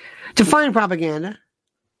 Define propaganda.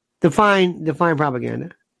 Define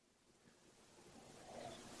propaganda.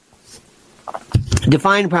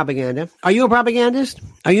 Define propaganda. Are you a propagandist?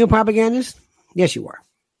 Are you a propagandist? Yes, you are.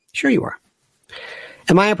 Sure you are.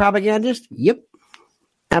 Am I a propagandist? Yep.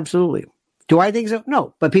 Absolutely. Do I think so?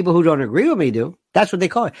 No. But people who don't agree with me do. That's what they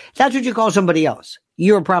call it. That's what you call somebody else.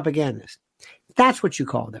 You're a propagandist. That's what you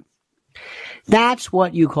call them. That's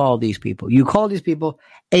what you call these people. You call these people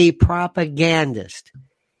a propagandist.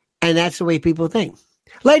 And that's the way people think.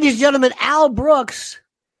 Ladies and gentlemen, Al Brooks,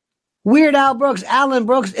 Weird Al Brooks, Alan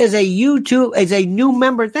Brooks is a new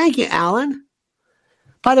member. Thank you, Alan.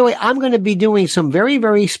 By the way, I'm going to be doing some very,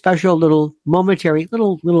 very special little momentary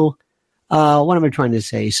little what am I trying to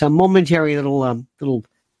say? Some momentary little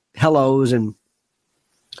hellos and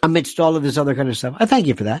amidst all of this other kind of stuff. I thank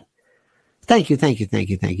you for that. Thank you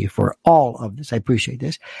for all of this. I appreciate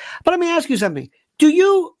this. But let me ask you something. Do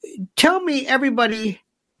you tell me everybody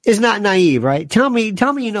is not naive, right? Tell me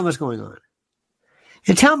you know what's going on.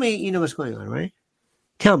 And tell me you know what's going on, right?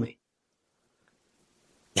 Tell me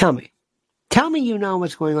you know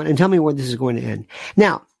what's going on and tell me where this is going to end.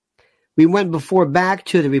 Now, we went back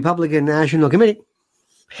to the Republican National Committee.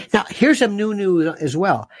 Now, here's some new news as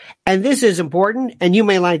well. And this is important, and you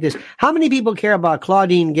may like this. How many people care about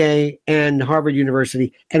Claudine Gay and Harvard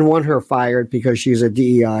University and want her fired because she's a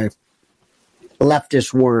DEI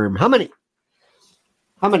leftist worm? How many?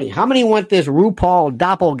 How many want this RuPaul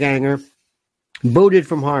doppelganger booted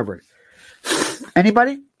from Harvard?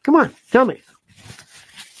 Anybody? Come on, tell me.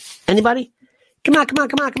 Anybody? Come on.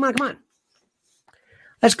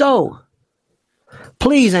 Let's go.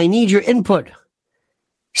 Please, I need your input.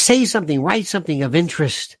 Say something, write something of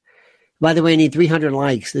interest. By the way, I need 300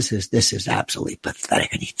 likes. This is absolutely pathetic.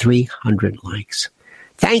 I need 300 likes.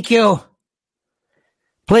 Thank you.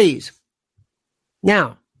 Please.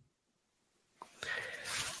 Now,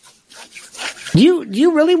 do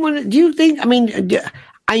you really want to, do you think,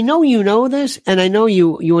 I know you know this and I know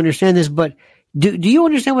you understand this, but do you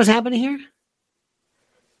understand what's happening here?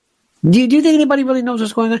 Do you think anybody really knows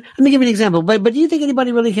what's going on? Let me give you an example, but do you think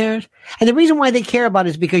anybody really cares? And the reason why they care about it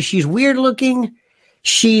is because she's weird looking.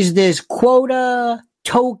 She's this quota,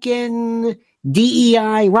 token,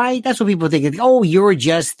 DEI, right? That's what people think. Oh, you're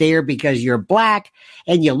just there because you're black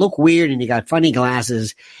and you look weird and you got funny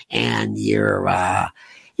glasses and you're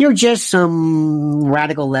just some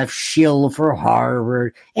radical left shill for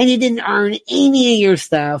Harvard and you didn't earn any of your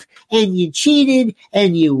stuff and you cheated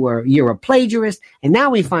and you're a plagiarist. And now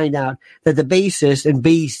we find out that the basis and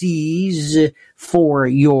bases for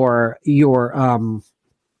your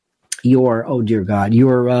oh dear God,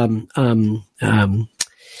 your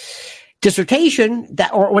dissertation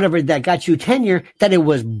that or whatever that got you tenure, that it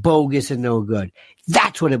was bogus and no good.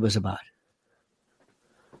 That's what it was about.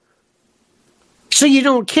 So you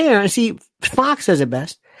don't care. See, Fox says it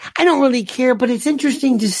best. I don't really care, but it's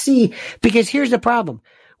interesting to see because here's the problem.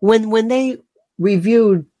 When they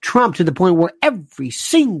reviewed Trump to the point where every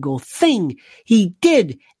single thing he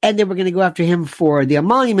did, and they were going to go after him for the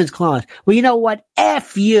emoluments clause. Well, you know what?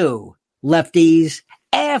 F you, lefties.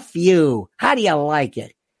 F you. How do you like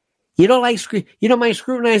it? You don't mind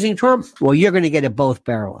scrutinizing Trump? Well, you're going to get it both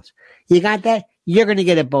barrels. You got that? You're going to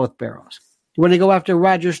get it both barrels. When they go after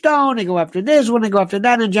Roger Stone, they go after this, when they go after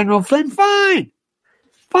that, and General Flynn, fine.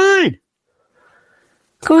 Fine.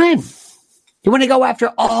 Go ahead. You want to go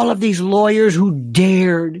after all of these lawyers who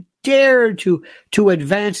dared to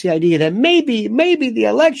advance the idea that maybe the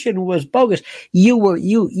election was bogus.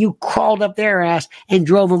 You crawled up their ass and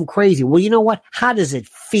drove them crazy. Well, you know what? How does it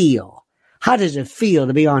feel? How does it feel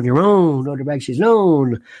to be on your own, no directions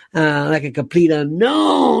known, like a complete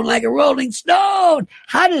unknown, like a rolling stone?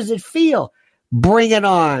 How does it feel? Bring it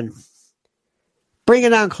on. Bring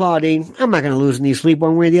it on, Claudine. I'm not going to lose any sleep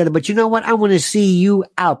one way or the other, but you know what? I want to see you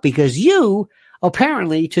out because you,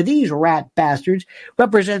 apparently, to these rat bastards,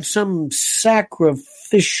 represent some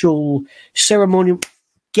sacrificial ceremonial.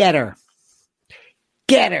 Get her.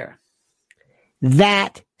 Get her.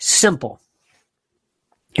 That simple.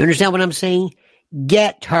 You understand what I'm saying?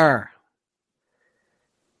 Get her.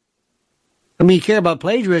 I mean, you care about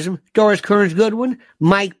plagiarism. Doris Kearns Goodwin,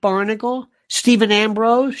 Mike Barnacle, Stephen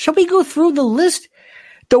Ambrose. Shall we go through the list?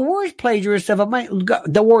 The worst plagiarist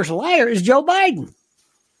the worst liar is Joe Biden.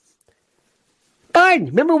 Biden.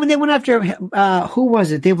 Remember when they went after, who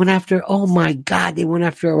was it? They went after, oh my God, they went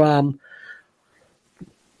after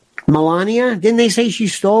Melania. Didn't they say she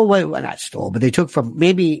stole? Well, not stole, but they took from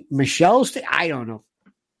maybe Michelle's. I don't know.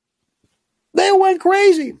 They went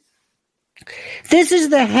crazy. This is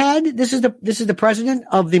the head. This is the president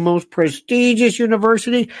of the most prestigious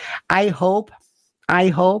university. I hope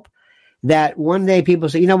that one day people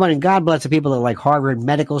say, you know what, and God bless the people that like Harvard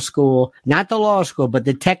Medical School, not the law school, but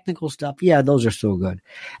the technical stuff. Yeah, those are still good.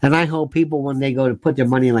 And I hope people, when they go to put their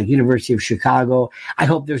money in like University of Chicago, I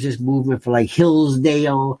hope there's this movement for like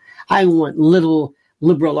Hillsdale. I want little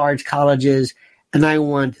liberal arts colleges, and I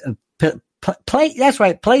want that's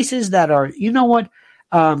right, places that are, you know what,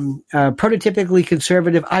 prototypically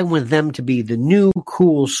conservative. I want them to be the new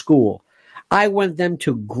cool school. I want them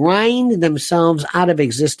to grind themselves out of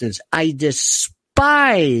existence. I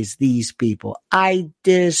despise these people. I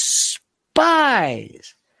despise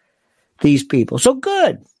these people. So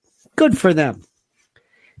good for them.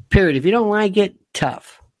 Period. If you don't like it,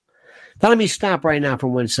 tough. Now let me stop right now for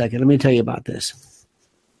 1 second. Let me tell you about this.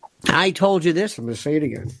 I told you this. I'm going to say it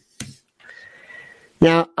again.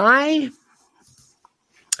 Now, I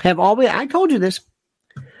told you this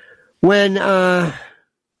when,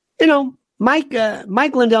 Mike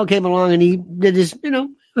Lindell came along and he did his, it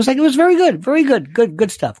was very good, good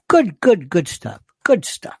stuff, good stuff.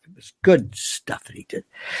 It was good stuff that he did.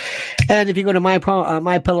 And if you go to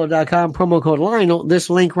mypillow.com, promo code Lionel, this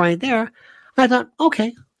link right there, I thought,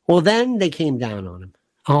 okay, well then they came down on him.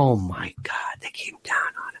 Oh my God, they came down on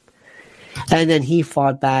him. And then he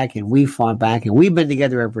fought back and we fought back and we've been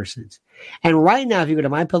together ever since. And right now, if you go to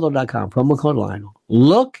mypillow.com, promo code Lionel,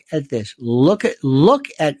 look at this. Look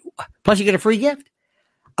at, plus you get a free gift.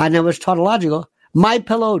 I know it's tautological.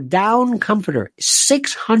 MyPillow Down Comforter,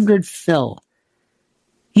 600 fill.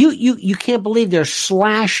 You can't believe they're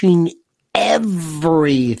slashing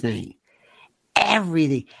everything.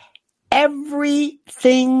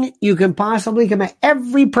 Everything you can possibly come at,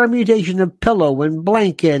 every permutation of pillow and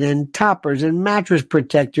blanket and toppers and mattress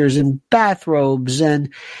protectors and bathrobes and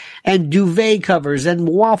duvet covers and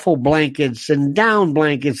waffle blankets and down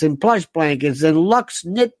blankets and plush blankets and Lux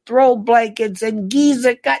knit throw blankets and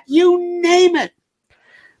Giza cut, you name it.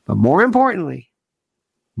 But more importantly,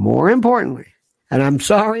 and I'm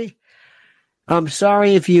sorry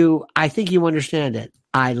if I think you understand it.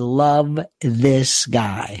 I love this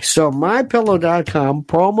guy. So mypillow.com,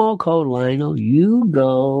 promo code Lionel, you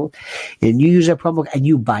go and you use that promo and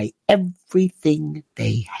you buy everything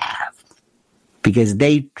they have because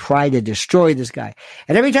they try to destroy this guy.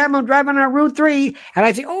 And every time I'm driving on Route 3 and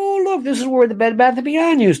I say, oh, look, this is where the Bed Bath &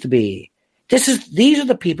 Beyond used to be. These are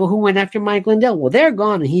the people who went after Mike Lindell. Well, they're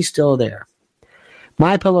gone and he's still there.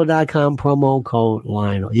 mypillow.com, promo code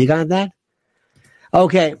Lionel. You got that?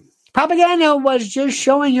 Okay. Propaganda was just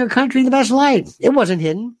showing your country in the best light. It wasn't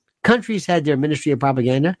hidden. Countries had their ministry of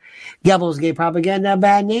propaganda. Goebbels gave propaganda a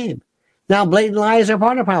bad name. Now blatant lies are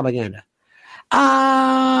part of propaganda.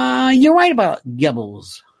 You're right about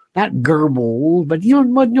Goebbels. Not Goebbels, but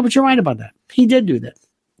but you're right about that. He did do that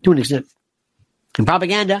to an extent. And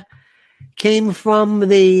propaganda came from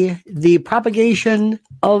the propagation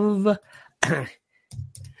of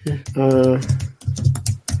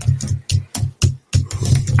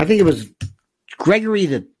I think it was Gregory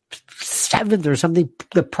the 7th or something,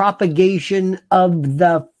 the propagation of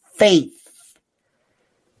the faith.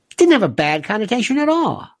 Didn't have a bad connotation at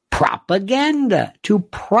all. Propaganda, to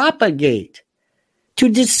propagate, to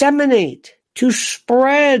disseminate, to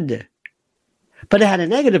spread. But it had a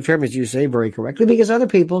negative term, as you say very correctly, because other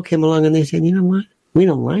people came along and they said, you know what? We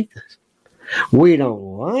don't like this. We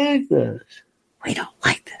don't like this. We don't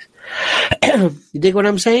like this. You dig what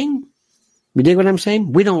I'm saying? You dig what I'm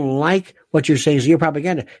saying? We don't like what you're saying, so you're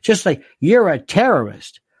propaganda. Just like you're a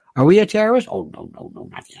terrorist. Are we a terrorist? Oh, no,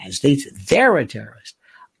 not the United States. They're a terrorist.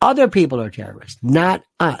 Other people are terrorists, not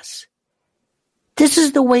us. This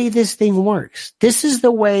is the way this thing works. This is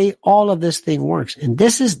the way all of this thing works. And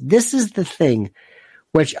this is the thing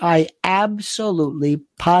which I absolutely,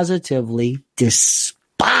 positively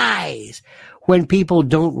despise when people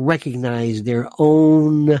don't recognize their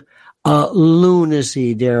own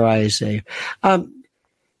lunacy, dare I say.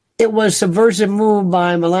 It was a subversive move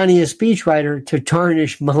by Melania's speechwriter to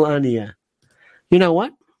tarnish Melania. You know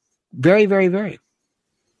what? Very, very, very.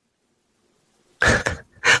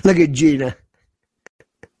 Look at Gina.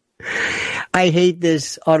 I hate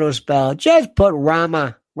this auto spell. Just put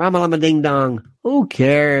Rama Lama Ding Dong. Who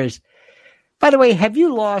cares? By the way, have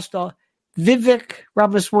you lost all Vivek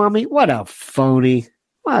Ramaswamy? What a phony.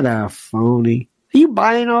 What a phony. Are you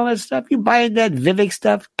buying all that stuff? You buying that Vivek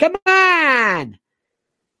stuff? Come on.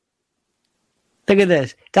 Look at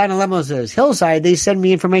this. Donna Lemo says, Hillside, they send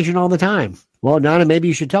me information all the time. Well, Donna, maybe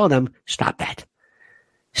you should tell them, stop that.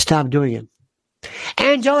 Stop doing it.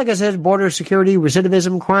 Angelica says border security,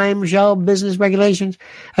 recidivism, crime, shell, business regulations,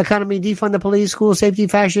 economy, defund the police, school safety,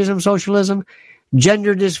 fascism, socialism,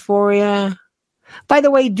 gender dysphoria. By the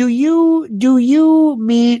way, do you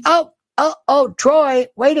mean, Troy,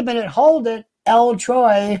 wait a minute, hold it, L.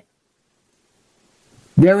 Troy.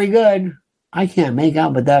 Very good. I can't make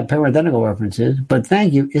out what that parenthetical reference is, but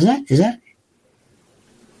thank you. Is that?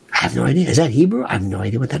 I have no idea. Is that Hebrew? I have no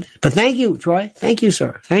idea what that is. But thank you, Troy. Thank you,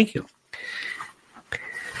 sir. Thank you.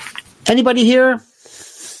 Anybody here?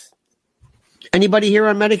 Anybody here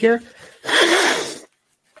on Medicare?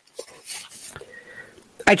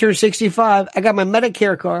 I turned 65. I got my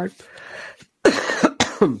Medicare card.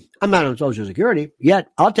 I'm not on Social Security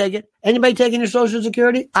yet. I'll take it. Anybody taking your Social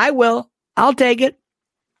Security? I will. I'll take it.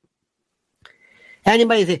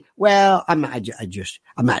 Anybody think, well, I'm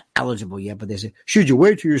not eligible yet, but they say, should you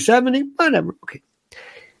wait till you're 70? Whatever. Okay.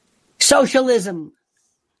 Socialism.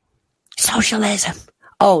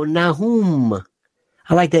 Oh, Nahum.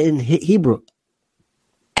 I like that in Hebrew.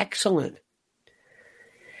 Excellent.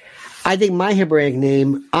 I think my Hebraic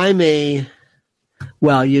name, I'm the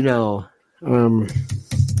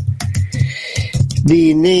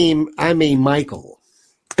name, I'm a Michael.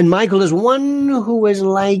 And Michael is one who is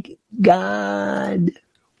like God.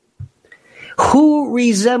 Who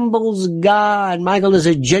resembles God? Michael is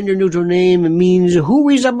a gender-neutral name. It means who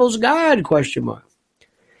resembles God? ?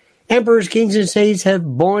 Emperors, kings, and saints have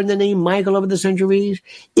borne the name Michael over the centuries.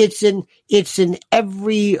 It's in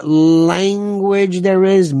every language there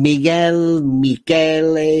is. Miguel,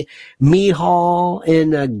 Michele, Mihal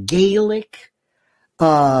in Gaelic.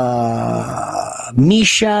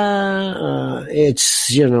 Misha.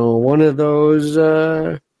 It's, one of those,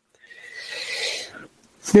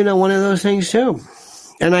 one of those things too.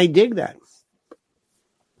 And I dig that.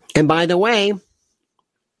 And by the way,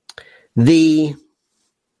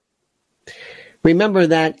 remember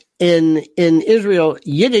that in Israel,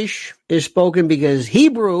 Yiddish is spoken because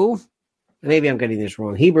Hebrew, maybe I'm getting this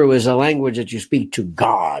wrong, Hebrew is a language that you speak to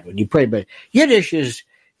God when you pray, but Yiddish is,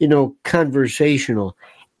 conversational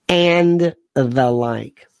and the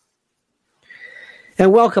like.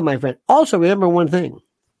 And welcome, my friend. Also, remember one thing.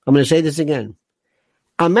 I'm going to say this again.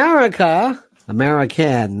 American,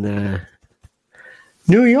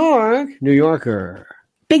 New York, New Yorker.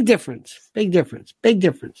 Big difference.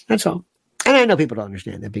 That's all. And I know people don't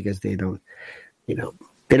understand that because they don't, they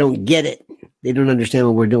don't get it. They don't understand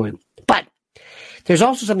what we're doing. But there's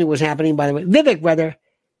also something was happening, by the way. Vivek, brother,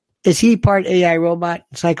 is he part AI robot,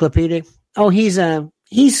 encyclopedic? Oh, he's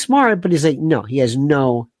smart, but he's like, no, he has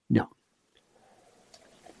no.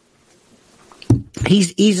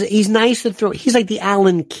 He's nice to throw. He's like the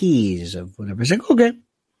Alan Keyes of whatever. It's like, okay.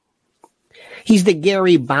 He's the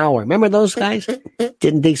Gary Bauer. Remember those guys?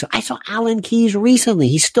 Didn't think so. I saw Alan Keyes recently.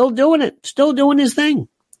 He's still doing it. Still doing his thing.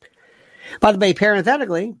 By the way,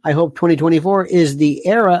 parenthetically, I hope 2024 is the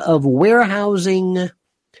era of warehousing.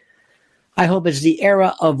 I hope it's the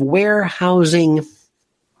era of warehousing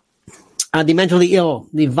the mentally ill,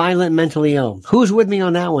 the violent mentally ill. Who's with me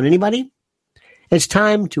on that one? Anybody? It's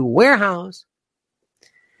time to warehouse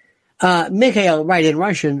Mikhail, right, in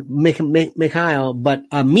Russian, Mikhail, but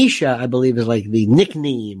Misha, I believe, is like the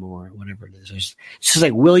nickname or whatever it is. It's just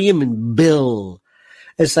like William and Bill.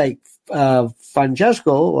 It's like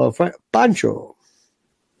Francesco or Pancho.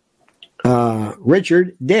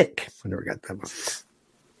 Richard, Dick. I never got that one.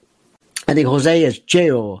 I think Jose is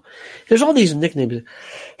Geo. There's all these nicknames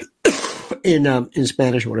in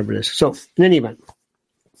Spanish or whatever it is. So, in any event,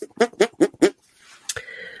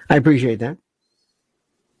 I appreciate that.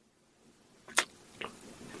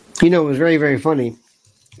 You know, it was very, very funny.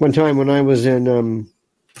 One time when I was in,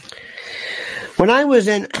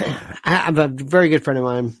 I have a very good friend of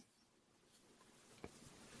mine.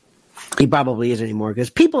 He probably isn't anymore because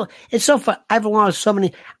people, it's so fun. I've lost so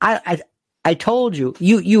many. I told you,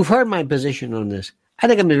 you've heard my position on this. I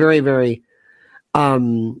think I'm very, very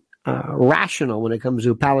rational when it comes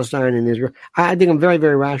to Palestine and Israel. I think I'm very,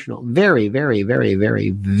 very rational. Very, very, very, very,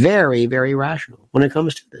 very, very rational when it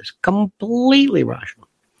comes to this. Completely rational.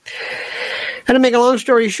 And to make a long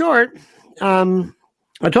story short, I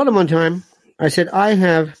told him one time, I said, I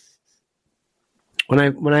have,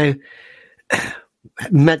 when I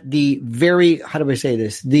met the very, how do I say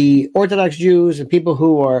this, the Orthodox Jews and people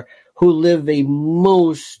who live a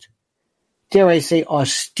most, dare I say,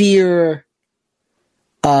 austere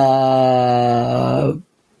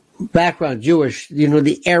background, Jewish,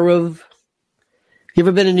 the Arab. You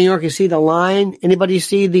ever been in New York and see the line? Anybody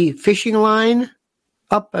see the fishing line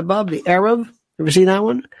up above, the Arab? Ever see that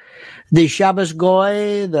one? The Shabbos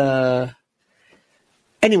Goy,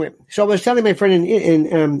 Anyway, so I was telling my friend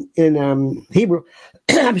in Hebrew,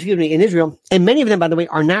 excuse me, in Israel, and many of them, by the way,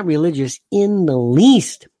 are not religious in the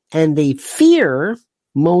least, and they fear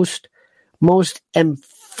most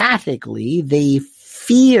emphatically. They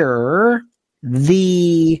fear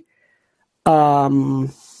the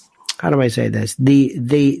how do I say this?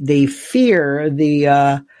 They fear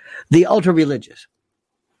the ultra religious.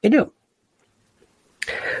 They do,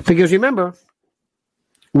 because remember,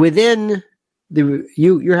 within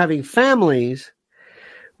you're having families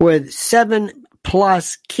with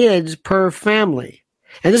 7+ kids per family.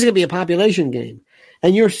 And this is going to be a population game.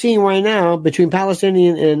 And you're seeing right now between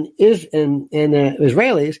Palestinian and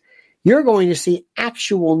Israelis, you're going to see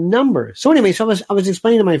actual numbers. So anyway, I was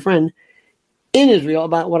explaining to my friend in Israel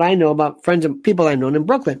about what I know about friends and people I've known in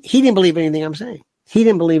Brooklyn. He didn't believe anything I'm saying. He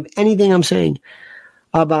didn't believe anything I'm saying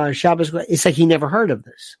about Shabbos. It's like he never heard of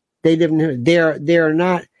this. They didn't. They're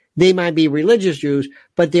not. They might be religious Jews,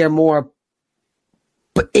 but they're more.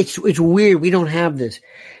 But it's weird. We don't have this.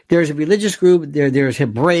 There's a religious group. There's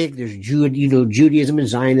Hebraic. There's Judaism and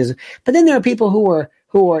Zionism. But then there are people who are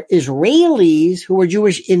Israelis who are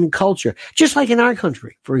Jewish in culture, just like in our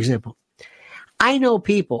country, for example. I know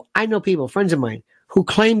people, friends of mine, who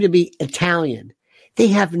claim to be Italian. They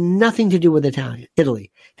have nothing to do with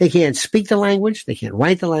Italy. They can't speak the language. They can't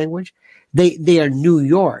write the language. They are New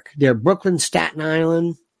York. They're Brooklyn, Staten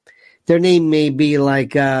Island. Their name may be like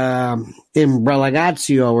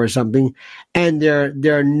Imbrelagazio or something, and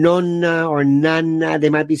they're nonna or nana. They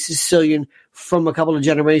might be Sicilian from a couple of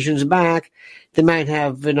generations back. They might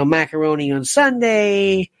have macaroni on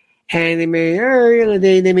Sunday, and they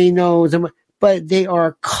may know some, but they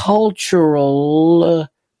are cultural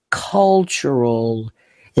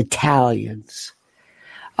Italians.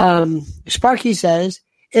 Sparky says,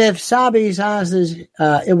 if Sabi Sas's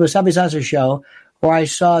it was Sabi Sas's show, where I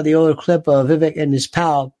saw the old clip of Vivek and his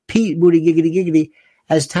pal, Pete Booty Giggity Giggity,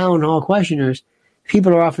 as town hall questioners,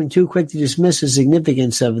 people are often too quick to dismiss the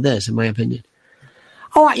significance of this, in my opinion.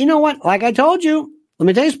 Oh, you know what? Like I told you, let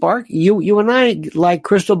me tell you, Spark, you and I like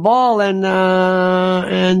Crystal Ball and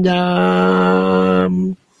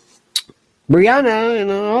Brianna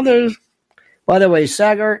and others. By the way,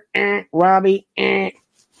 Sagar, Robbie,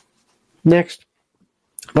 next.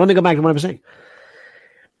 But let me go back to what I was saying.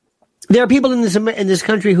 There are people in this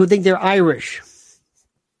country who think they're Irish.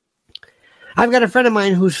 I've got a friend of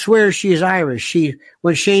mine who swears she is Irish.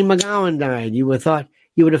 When Shane McGowan died, you would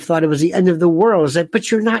have thought it was the end of the world. It's like,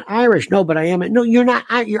 but you're not Irish. No, but I am. No, you're not.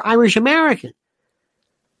 You're Irish American.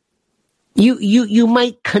 You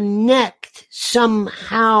might connect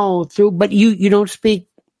somehow through, but you don't speak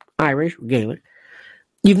Irish, Gaelic.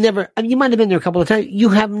 You've never. You might have been there a couple of times. You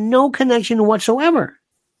have no connection whatsoever.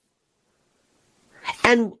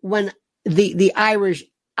 And when the Irish,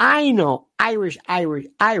 I know Irish,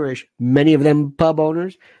 many of them pub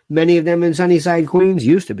owners, many of them in Sunnyside, Queens,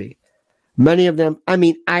 used to be. Many of them,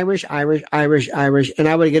 Irish, and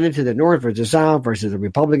I would get into the North versus South versus the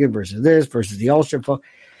Republican versus this versus the Ulster folk.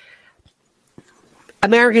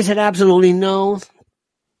 Americans had absolutely no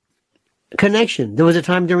connection. There was a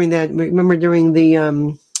time during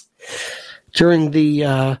the during the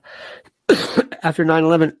after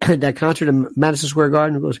 9/11, that concert in Madison Square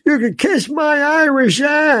Garden, who goes, "You can kiss my Irish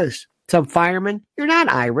ass." Some fireman, you're not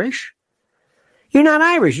Irish. You're not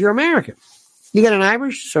Irish. You're American. You got an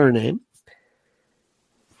Irish surname.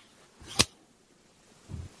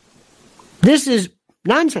 This is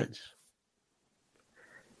nonsense.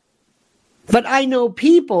 But I know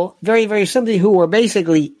people, very, very simply, who are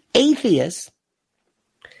basically atheists,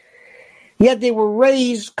 yet they were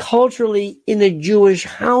raised culturally in a Jewish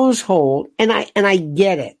household, and I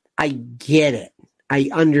get it. I get it. I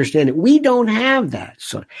understand it. We don't have that.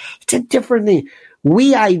 So it's a different thing.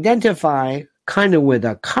 We identify kind of with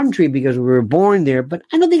a country because we were born there, but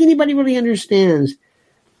I don't think anybody really understands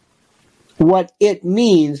what it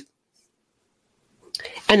means.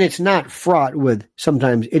 And it's not fraught with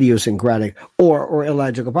sometimes idiosyncratic or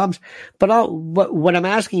illogical problems. But what I'm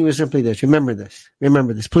asking you is simply this. Remember this.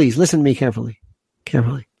 Remember this. Please listen to me carefully.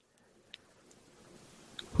 Carefully.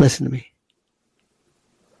 Listen to me.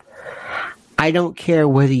 I don't care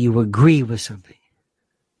whether you agree with something.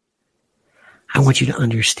 I want you to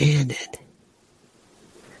understand it.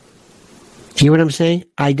 Do you hear what I'm saying?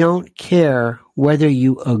 I don't care whether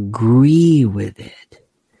you agree with it.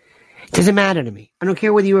 It doesn't matter to me. I don't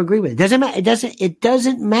care whether you agree with it. It doesn't matter. It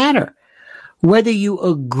doesn't matter whether you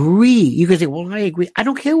agree. You can say, well, I agree. I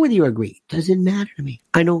don't care whether you agree. It doesn't matter to me.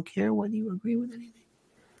 I don't care whether you agree with anything.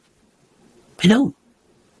 I don't.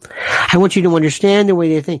 I want you to understand the way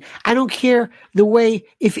they think. I don't care the way,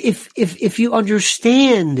 if you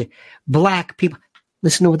understand black people,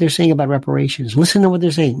 listen to what they're saying about reparations. Listen to what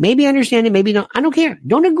they're saying. Maybe understand it, maybe don't. I don't care.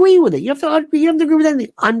 Don't agree with it. You have to agree with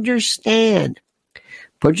anything. Understand.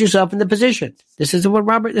 Put yourself in the position. This is what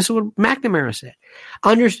McNamara said.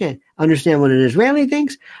 Understand what an Israeli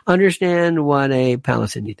thinks. Understand what a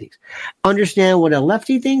Palestinian thinks. Understand what a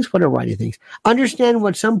lefty thinks, what a righty thinks. Understand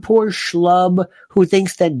what some poor schlub who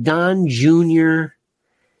thinks that Don Jr.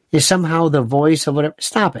 is somehow the voice of whatever.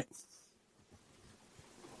 Stop it.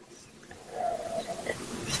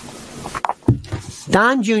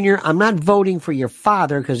 Don Jr., I'm not voting for your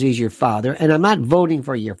father because he's your father, and I'm not voting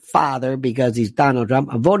for your father because he's Donald Trump.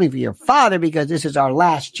 I'm voting for your father because this is our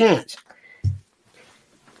last chance.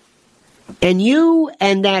 And you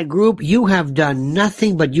and that group, you have done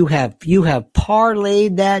nothing but you have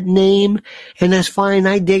parlayed that name, and that's fine.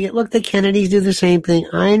 I dig it. Look, the Kennedys do the same thing.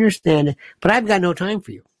 I understand it, but I've got no time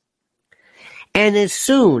for you. And as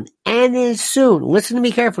soon, listen to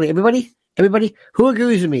me carefully, everybody who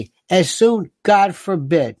agrees with me, as soon, God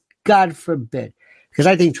forbid, because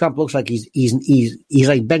I think Trump looks like he's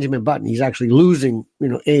like Benjamin Button. He's actually losing,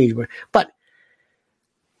 age. But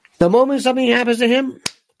the moment something happens to him,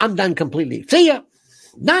 I'm done completely. See ya,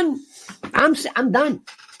 done. I'm done.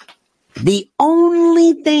 The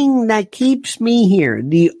only thing that keeps me here,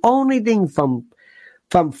 the only thing from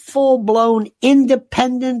full blown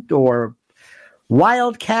independent or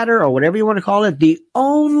wildcatter or whatever you want to call it, the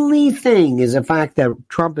only thing is the fact that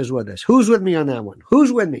Trump is with us. Who's with me on that one?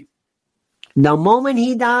 Who's with me? The moment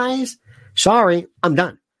he dies, sorry, I'm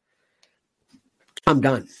done. I'm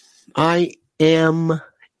done. I am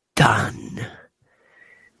done.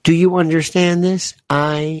 Do you understand this?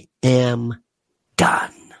 I am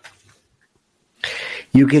done.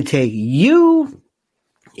 You can take you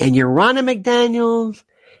and your Ronna McDaniel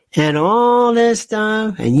and all this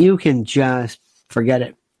stuff, and you can just forget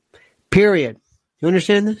it. Period. You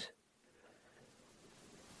understand this?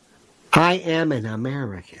 I am an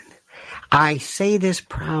American. I say this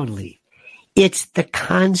proudly. It's the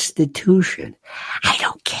Constitution. I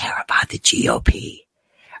don't care about the GOP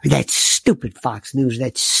or that stupid Fox News,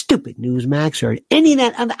 that stupid Newsmax, or any of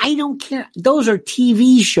that other. I don't care. Those are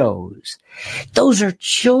TV shows. Those are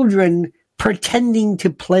children pretending to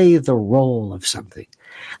play the role of something.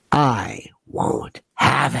 I won't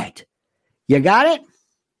have it. You got it?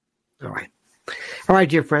 All right. All right,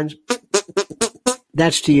 dear friends.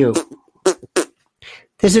 That's to you.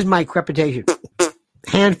 This is my crepitation.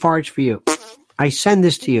 Hand farts for you. I send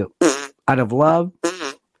this to you out of love.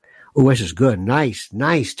 Oh, this is good. Nice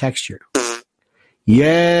texture.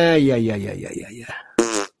 Yeah.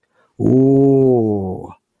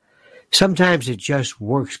 Oh. Sometimes it just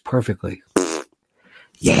works perfectly.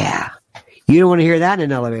 Yeah. You don't want to hear that in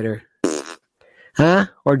an elevator. Huh?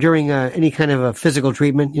 Or during any kind of a physical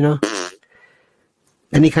treatment,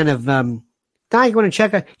 Any kind of, you want to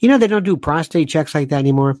check, they don't do prostate checks like that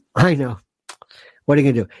anymore. I know. What are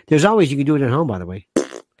you going to do? You can do it at home, by the way.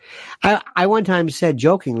 I one time said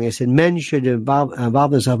jokingly, I said men should involve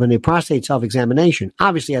themselves in a prostate self-examination.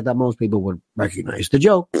 Obviously, I thought most people would recognize the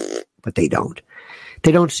joke, but they don't.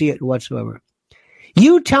 They don't see it whatsoever.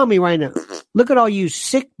 You tell me right now, Look at all you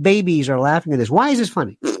sick babies are laughing at this. Why is this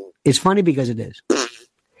funny? It's funny because it is.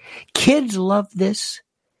 Kids love this.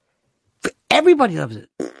 Everybody loves it.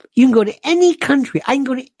 You can go to any country. I can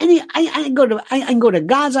go to any. I can go to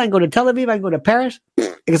Gaza. I can go to Tel Aviv. I can go to Paris.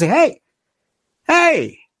 I can say,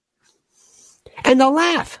 hey, and they'll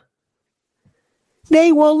laugh.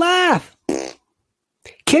 They will laugh.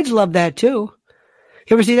 Kids love that too.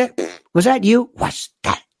 You ever see that? Was that you? What's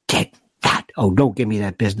that? Take that. Oh, don't give me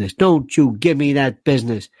that business. Don't you give me that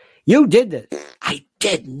business. You did this. I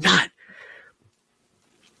did not.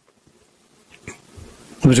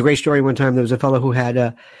 There was a great story one time. There was a fellow who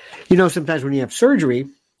had, sometimes when you have surgery,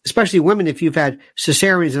 especially women, if you've had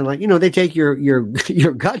cesareans and they take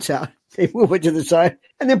your guts out, they move it to the side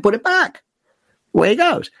and then put it back. Away it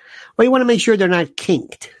goes. Well, you want to make sure they're not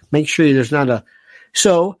kinked. Make sure there's not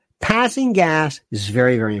so passing gas is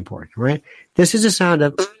very, very important, right? This is a sound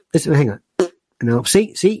of, hang on.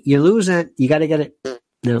 See, you lose that. You got to get it.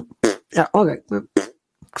 No. Okay.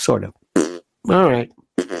 Sort of. All right.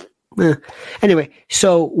 Anyway,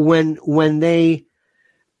 so when they,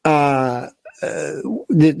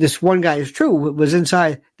 this one guy is true, was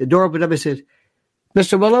inside, the door opened up and said,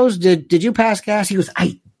 Mr. Willows, did you pass gas? He goes,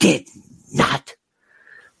 I did not.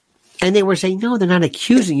 And they were saying, no, they're not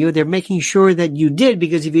accusing you. They're making sure that you did,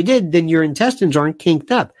 because if you did, then your intestines aren't kinked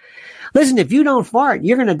up. Listen, if you don't fart,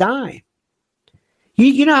 you're going to die.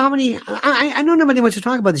 You know how many, I know nobody wants to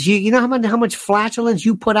talk about this. You know how much flatulence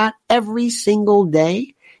you put out every single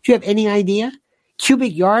day? Do you have any idea?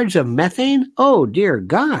 Cubic yards of methane? Oh, dear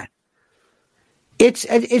God. It's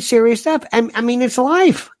serious stuff. I mean, it's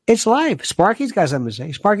life. It's life. Sparky's got something to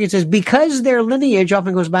say. Sparky says, because their lineage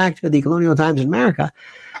often goes back to the colonial times in America,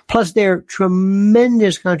 plus their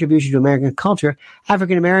tremendous contribution to American culture,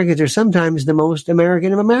 African Americans are sometimes the most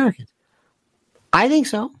American of Americans. I think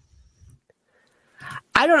so.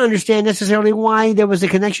 I don't understand necessarily why there was a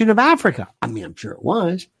connection of Africa. I mean, I'm sure it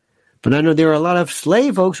was. But I know there are a lot of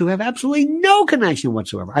slave folks who have absolutely no connection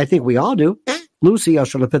whatsoever. I think we all do. Lucy,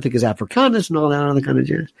 Australopithecus africanus, and all that other kind of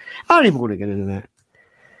genus. I don't even want to get into that.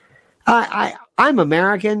 I'm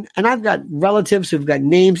American, and I've got relatives who've got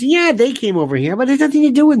names. Yeah, they came over here, but it has nothing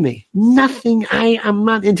to do with me. Nothing. I'm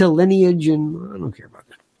not into lineage, and I don't care about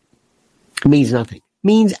that. It means nothing.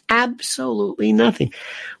 Means absolutely nothing.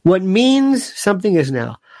 What means something is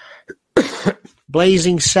now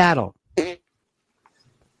Blazing Saddle.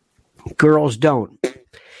 Girls don't.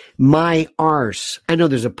 My arse. I know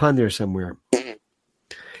there's a pun there somewhere.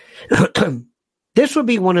 This would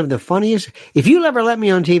be one of the funniest. If you'll ever let me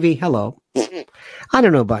on TV, hello. I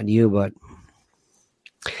don't know about you, but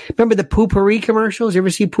remember the Poo-Pourri commercials? You ever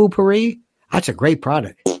see Poo-Pourri? That's a great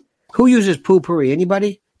product. Who uses Poo-Pourri?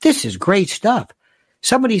 Anybody? This is great stuff.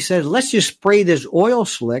 Somebody said, let's just spray this oil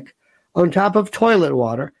slick on top of toilet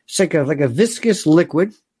water. It's like a viscous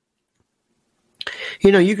liquid.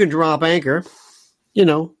 You can drop anchor,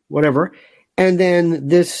 whatever. And then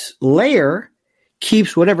this layer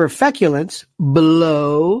keeps whatever feculence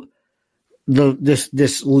below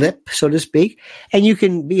this lip, so to speak. And you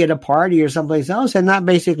can be at a party or someplace else and not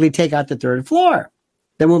basically take out the third floor.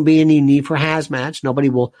 There won't be any need for hazmats. Nobody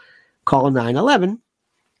will call 911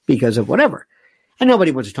 because of whatever. And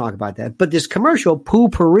nobody wants to talk about that. But this commercial,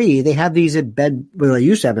 Poo-Pourri, they have these at Bed, well, they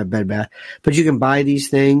used to have at Bed Bath, but you can buy these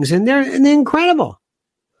things and they're incredible.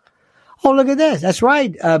 Oh, look at this. That's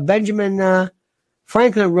right. Benjamin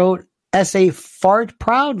Franklin wrote essay Fart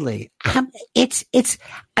Proudly. I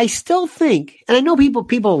still think, and I know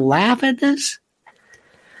people laugh at this,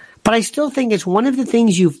 but I still think it's one of the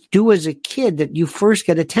things you do as a kid that you first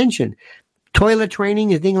get attention. Toilet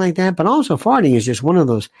training and things like that, but also farting is just one of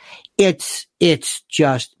those. It's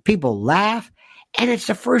just, people laugh, and it's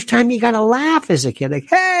the first time you got to laugh as a kid. Like,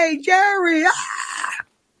 hey, Jerry,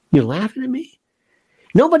 you're laughing at me?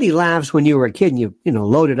 Nobody laughs when you were a kid and you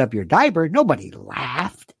loaded up your diaper. Nobody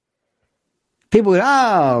laughed. People would,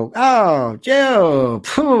 oh, Joe,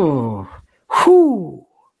 phew, whew.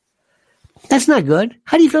 That's not good.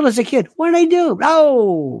 How do you feel as a kid? What did I do?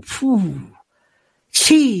 Oh, phew,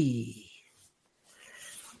 gee.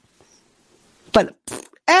 But,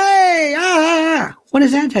 hey, what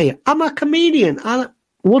does that tell you? I'm a comedian.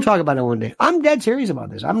 We'll talk about it one day. I'm dead serious about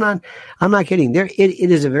this. I'm not kidding. It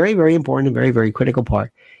is a very, very important and very, very critical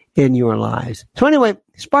part in your lives. So anyway,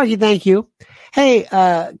 Sparky, thank you. Hey,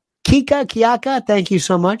 Kiaka, thank you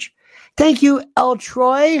so much. Thank you, El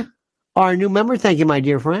Troy, our new member. Thank you, my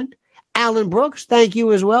dear friend. Alan Brooks, thank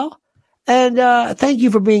you as well. And thank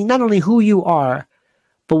you for being not only who you are,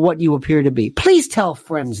 but what you appear to be. Please tell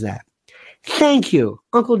friends that. Thank you,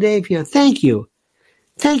 Uncle Dave here. Thank you.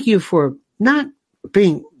 Thank you for not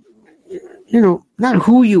being, not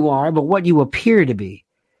who you are, but what you appear to be.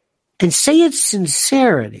 And say it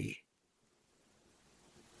sincerity.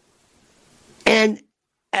 And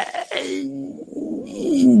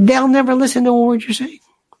they'll never listen to a word you're saying.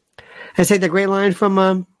 I say the great line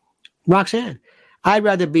from Roxanne. I'd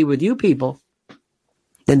rather be with you people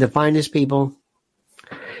than the finest people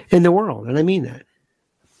in the world. And I mean that.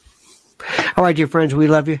 All right, dear friends, we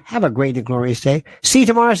love you. Have a great and glorious day. See you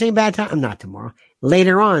tomorrow, same bad time. Not tomorrow.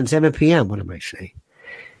 Later on, 7 p.m. What am I saying?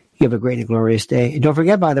 You have a great and glorious day. And don't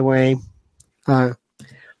forget, by the way,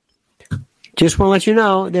 just want to let you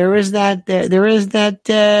know, there is that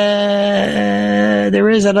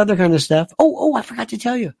other kind of stuff. Oh, I forgot to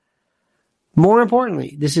tell you. More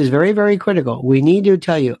importantly, this is very, very critical. We need to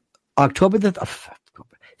tell you,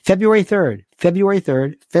 February 3rd,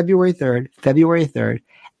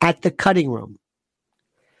 at the Cutting Room.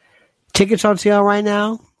 Tickets on sale right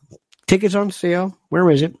now. Tickets on sale.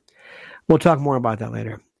 Where is it? We'll talk more about that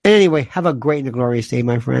later. Anyway, have a great and glorious day,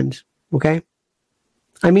 my friends. Okay?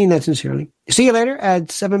 I mean that sincerely. See you later at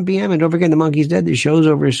 7 p.m. And don't forget, the monkey's dead. The show's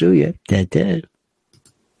over. Sue ya. Dead.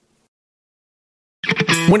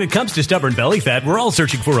 When it comes to stubborn belly fat, we're all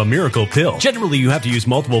searching for a miracle pill. Generally, you have to use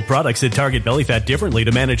multiple products that target belly fat differently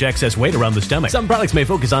to manage excess weight around the stomach. Some products may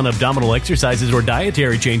focus on abdominal exercises or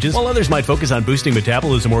dietary changes, while others might focus on boosting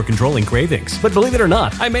metabolism or controlling cravings. But believe it or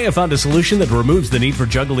not, I may have found a solution that removes the need for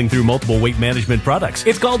juggling through multiple weight management products.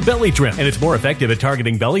 It's called Belly Trim, and it's more effective at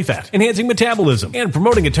targeting belly fat, enhancing metabolism, and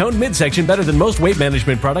promoting a toned midsection better than most weight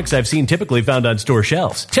management products I've seen typically found on store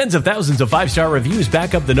shelves. Tens of thousands of 5-star reviews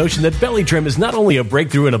back up the notion that Belly Trim is not only a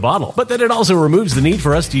breakthrough in a bottle, but that it also removes the need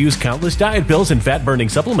for us to use countless diet pills and fat-burning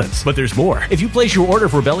supplements. But there's more. If you place your order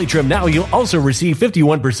for Belly Trim now, you'll also receive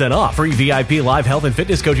 51% off, free VIP live health and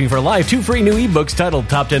fitness coaching for life, 2 free new ebooks titled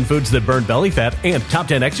Top 10 Foods That Burn Belly Fat and Top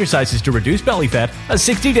 10 Exercises to Reduce Belly Fat, a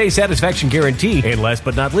 60-day satisfaction guarantee, and last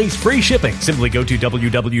but not least, free shipping. Simply go to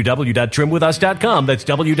www.trimwithus.com. That's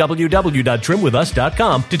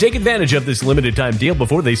www.trimwithus.com to take advantage of this limited time deal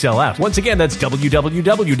before they sell out. Once again, that's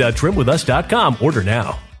www.trimwithus.com. Order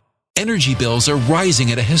now. Energy bills are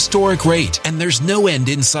rising at a historic rate, and there's no end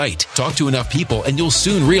in sight. Talk to enough people, and you'll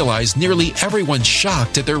soon realize nearly everyone's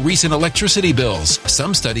shocked at their recent electricity bills.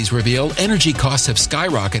 Some studies reveal energy costs have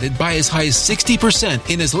skyrocketed by as high as 60%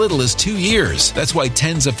 in as little as 2 years. That's why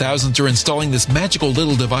tens of thousands are installing this magical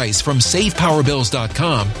little device from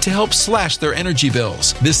SavePowerBills.com to help slash their energy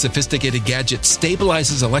bills. This sophisticated gadget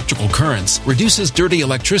stabilizes electrical currents, reduces dirty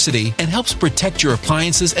electricity, and helps protect your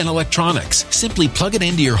appliances and electronics. Simply plug it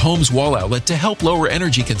into your home's wall outlet to help lower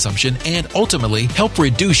energy consumption and ultimately help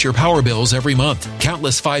reduce your power bills every month.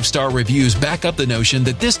 Countless 5-star reviews back up the notion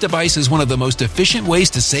that this device is one of the most efficient ways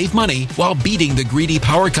to save money while beating the greedy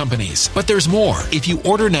power companies. But there's more. If you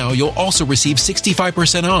order now, you'll also receive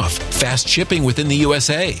 65% off, fast shipping within the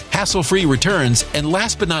USA, hassle-free returns, and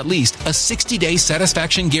last but not least, a 60-day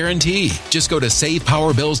satisfaction guarantee. Just go to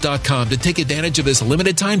SavePowerBills.com to take advantage of this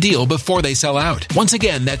limited time deal before they sell out. Once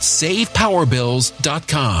again, that's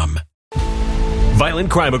SavePowerBills.com.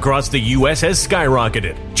 Violent crime across the U.S. has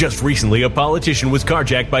skyrocketed. Just recently, a politician was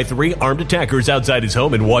carjacked by 3 armed attackers outside his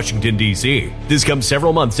home in Washington, D.C. This comes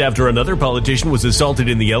several months after another politician was assaulted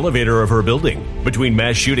in the elevator of her building. Between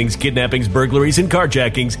mass shootings, kidnappings, burglaries, and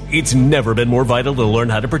carjackings, it's never been more vital to learn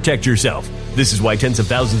how to protect yourself. This is why tens of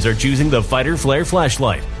thousands are choosing the Fighter Flare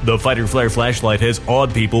flashlight. The Fighter Flare flashlight has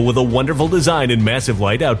awed people with a wonderful design and massive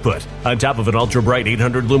light output. On top of an ultra-bright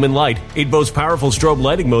 800-lumen light, it boasts powerful strobe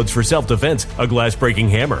lighting modes for self-defense, a glass-breaking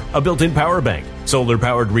hammer, a built-in power bank,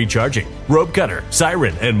 solar-powered recharging, rope cutter,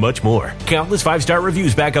 siren, and much more. Countless 5-star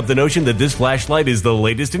reviews back up the notion that this flashlight is the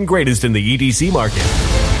latest and greatest in the EDC market.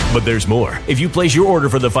 But there's more. If you place your order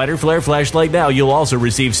for the Fighter Flare flashlight now, you'll also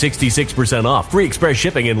receive 66% off, free express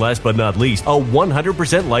shipping, and last but not least, a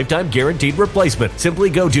 100% lifetime guaranteed replacement. Simply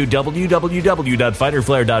go to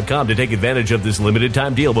www.fighterflare.com to take advantage of this limited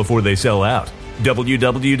time deal before they sell out.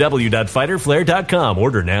 www.fighterflare.com.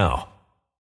 Order now.